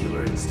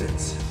particular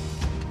instance,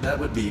 that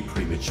would be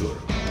premature.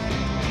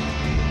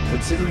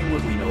 Considering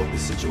what we know of the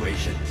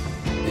situation,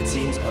 it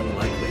seems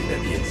unlikely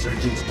that the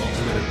insurgents'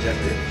 ultimate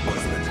objective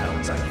was the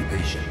town's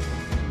occupation.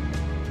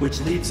 Which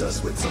leaves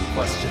us with some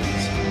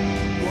questions,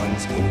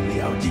 ones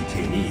only our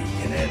detainee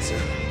can answer.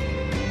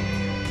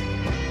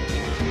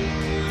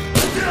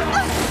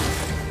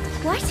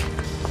 What?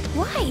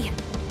 Why?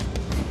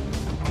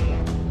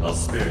 I'll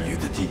spare you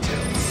the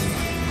details.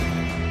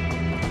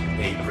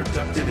 A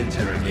productive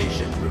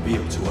interrogation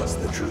revealed to us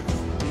the truth.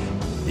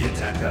 The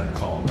attack on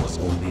Calm was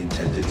only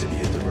intended to be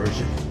a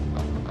diversion.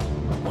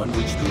 One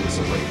which drew us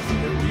away from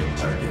their real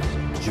target,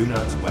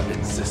 Junon's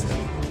weapons system.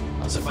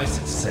 Suffice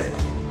it to say,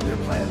 their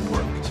plan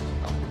worked.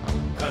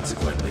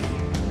 Consequently,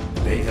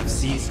 they have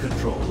seized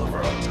control of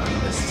our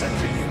autonomous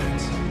sentry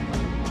unit.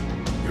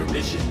 Your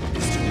mission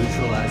is to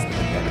neutralize the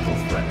mechanical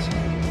threat.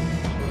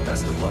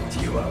 Best of luck to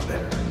you out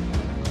there.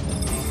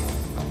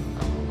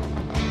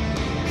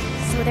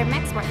 So their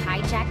mechs were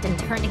hijacked and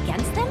turned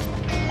against them?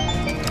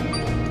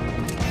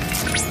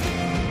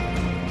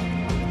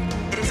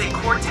 It is a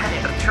core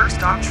tenet of Turk's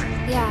doctrine.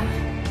 Yeah.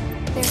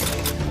 There's...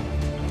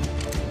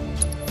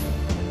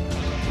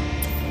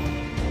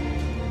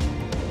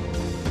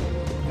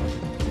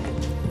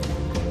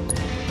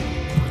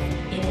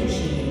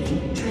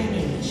 Initiating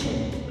training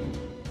mission.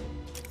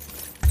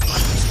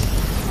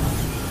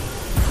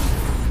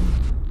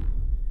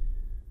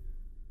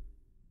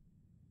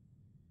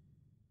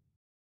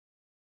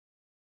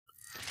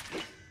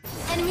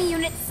 Enemy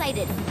unit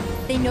sighted.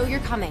 They know you're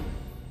coming.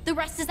 The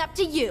rest is up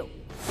to you.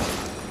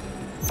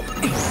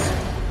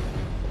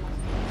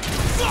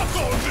 Suck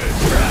on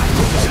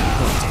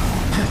this!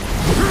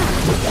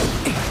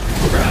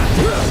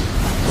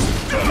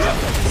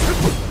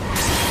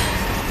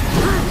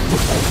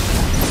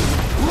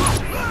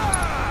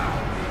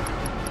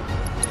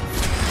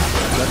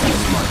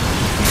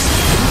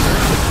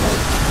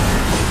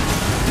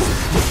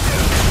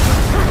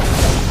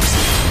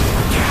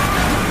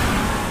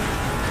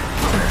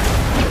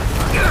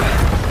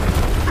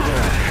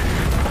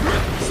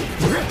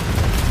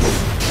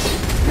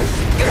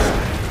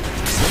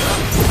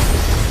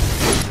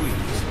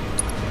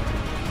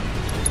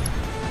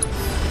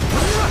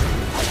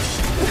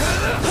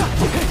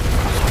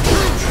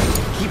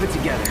 Keep it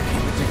together.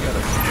 Keep it together.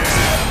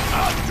 Yeah,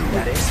 I'll do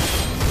That it. is.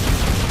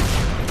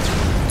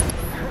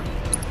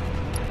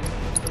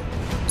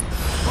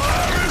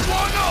 Fire is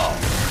one off!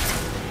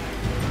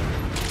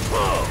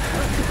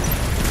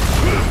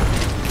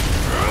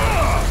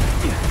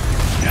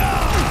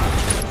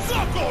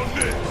 Suck on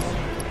this!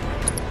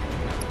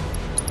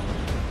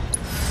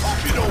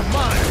 Hope you don't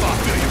mind if I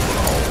fill you full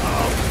of whole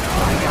house.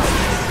 I got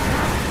this.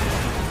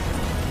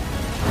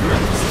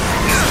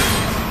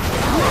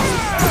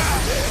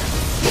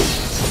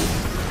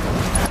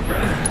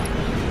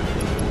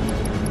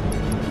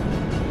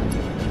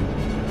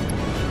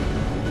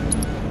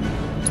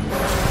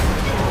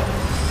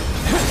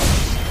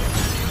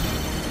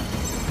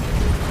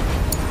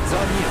 It's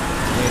on you.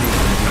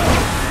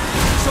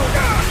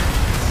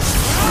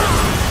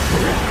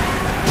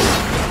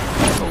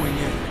 Going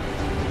in.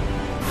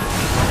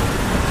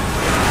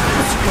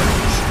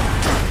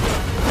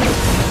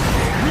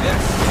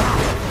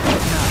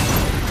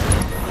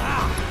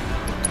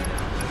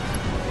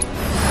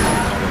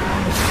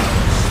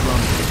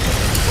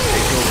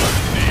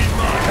 Need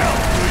my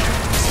help, do you?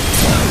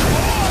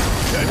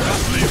 That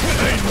just leaves me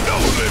ain't no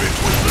limit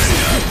with me.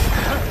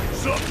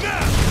 Suck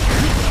now!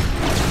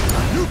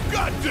 You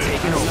got this!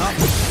 Taking over.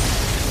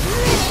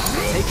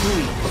 Take the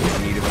lead. I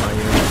need it on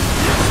you.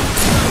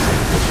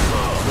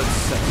 Let's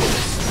settle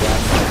this.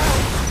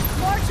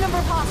 Large number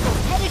of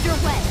hostiles headed your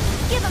way.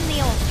 Give them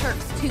the old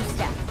Turks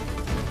two-step.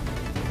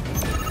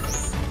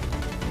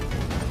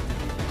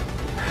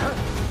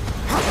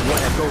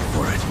 Wanna go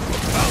for it.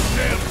 About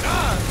damn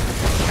time!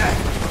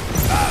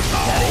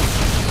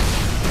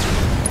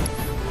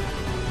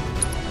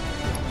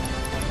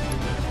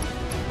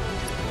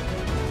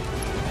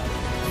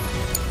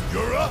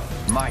 You're up!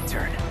 My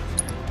turn.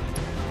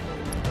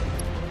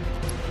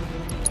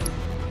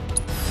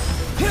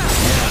 Here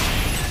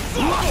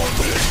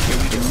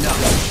we do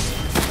nothing.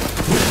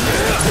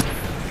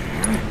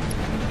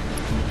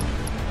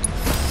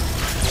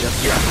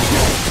 Just yet.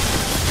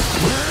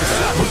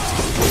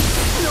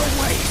 No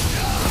way.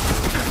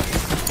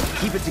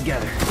 Keep it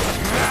together.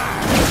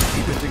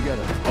 Keep it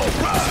together. All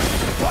right,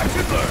 watch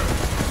it learn.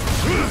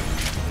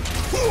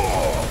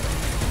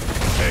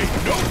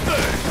 Ain't no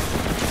thing.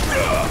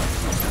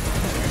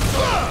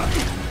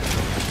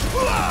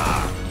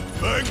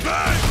 Bang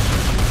bang.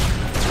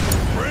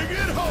 Bring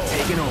it home.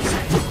 Taking over.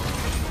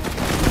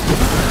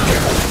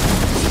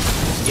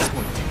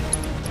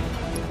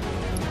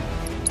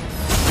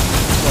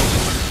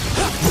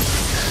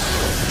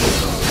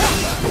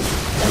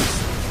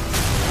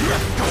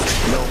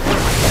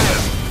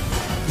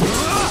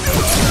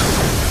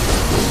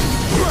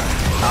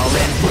 I'll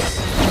end this.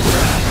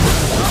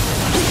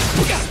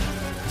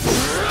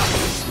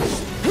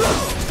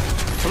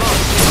 Come on.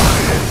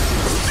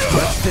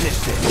 Let's finish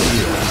this.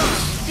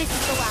 This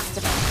is the last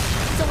of it.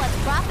 So let's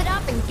wrap it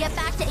up and get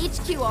back to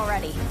HQ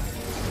already.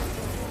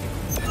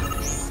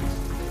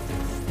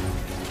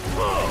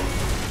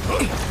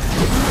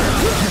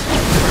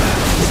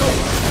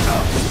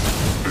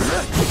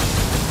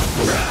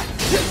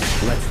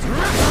 Let's do it.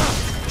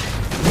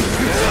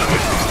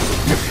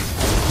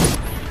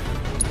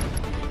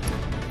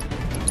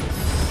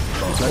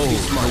 Let's be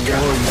smart.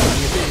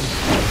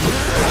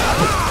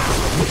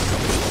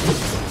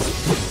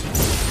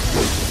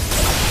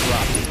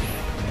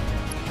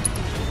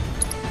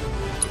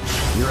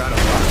 You're out of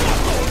luck.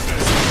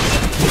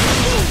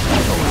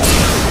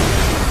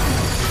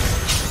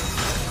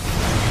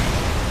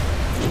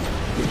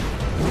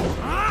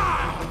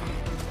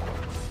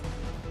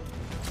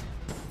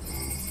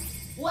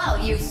 Well,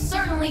 you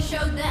certainly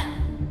showed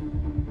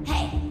them.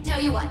 Hey, tell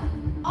you what,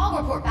 I'll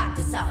report back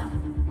to SULLA.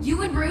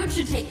 You and Brood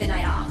should take the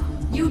night off.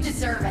 You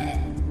deserve it.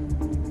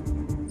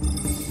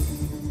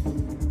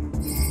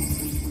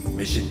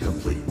 Mission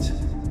complete.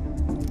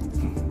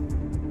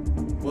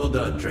 Well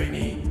done,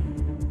 trainee.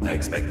 I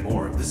expect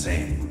more of the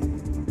same.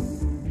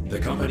 The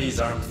company's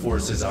armed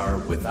forces are,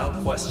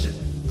 without question,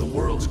 the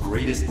world's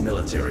greatest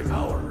military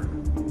power.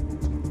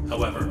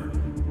 However,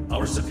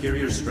 our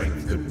superior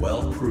strength could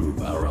well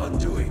prove our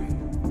undoing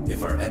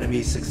if our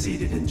enemies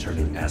succeeded in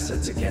turning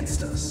assets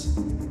against us.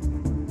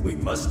 We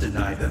must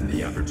deny them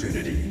the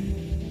opportunity.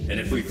 And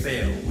if we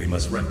fail, we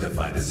must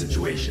rectify the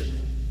situation.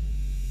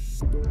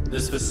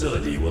 This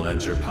facility will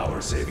enter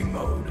power-saving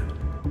mode.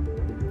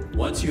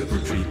 Once you have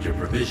retrieved your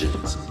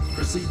provisions,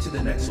 proceed to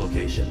the next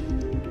location.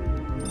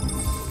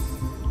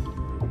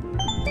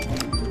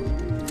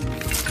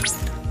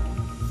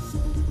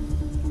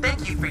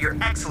 Thank you for your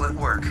excellent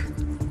work.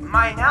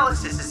 My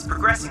analysis is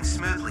progressing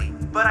smoothly,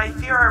 but I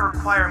fear I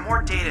require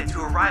more data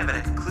to arrive at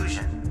a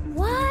conclusion.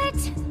 What?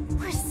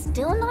 We're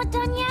still not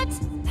done yet?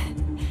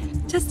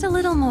 Just a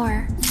little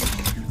more.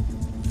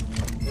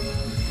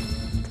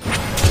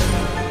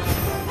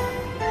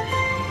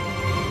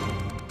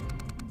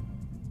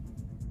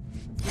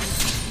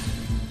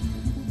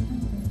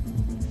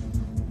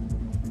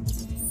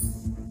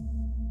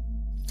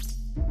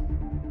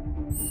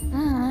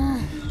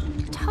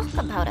 Talk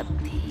about a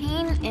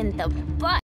pain in the butt.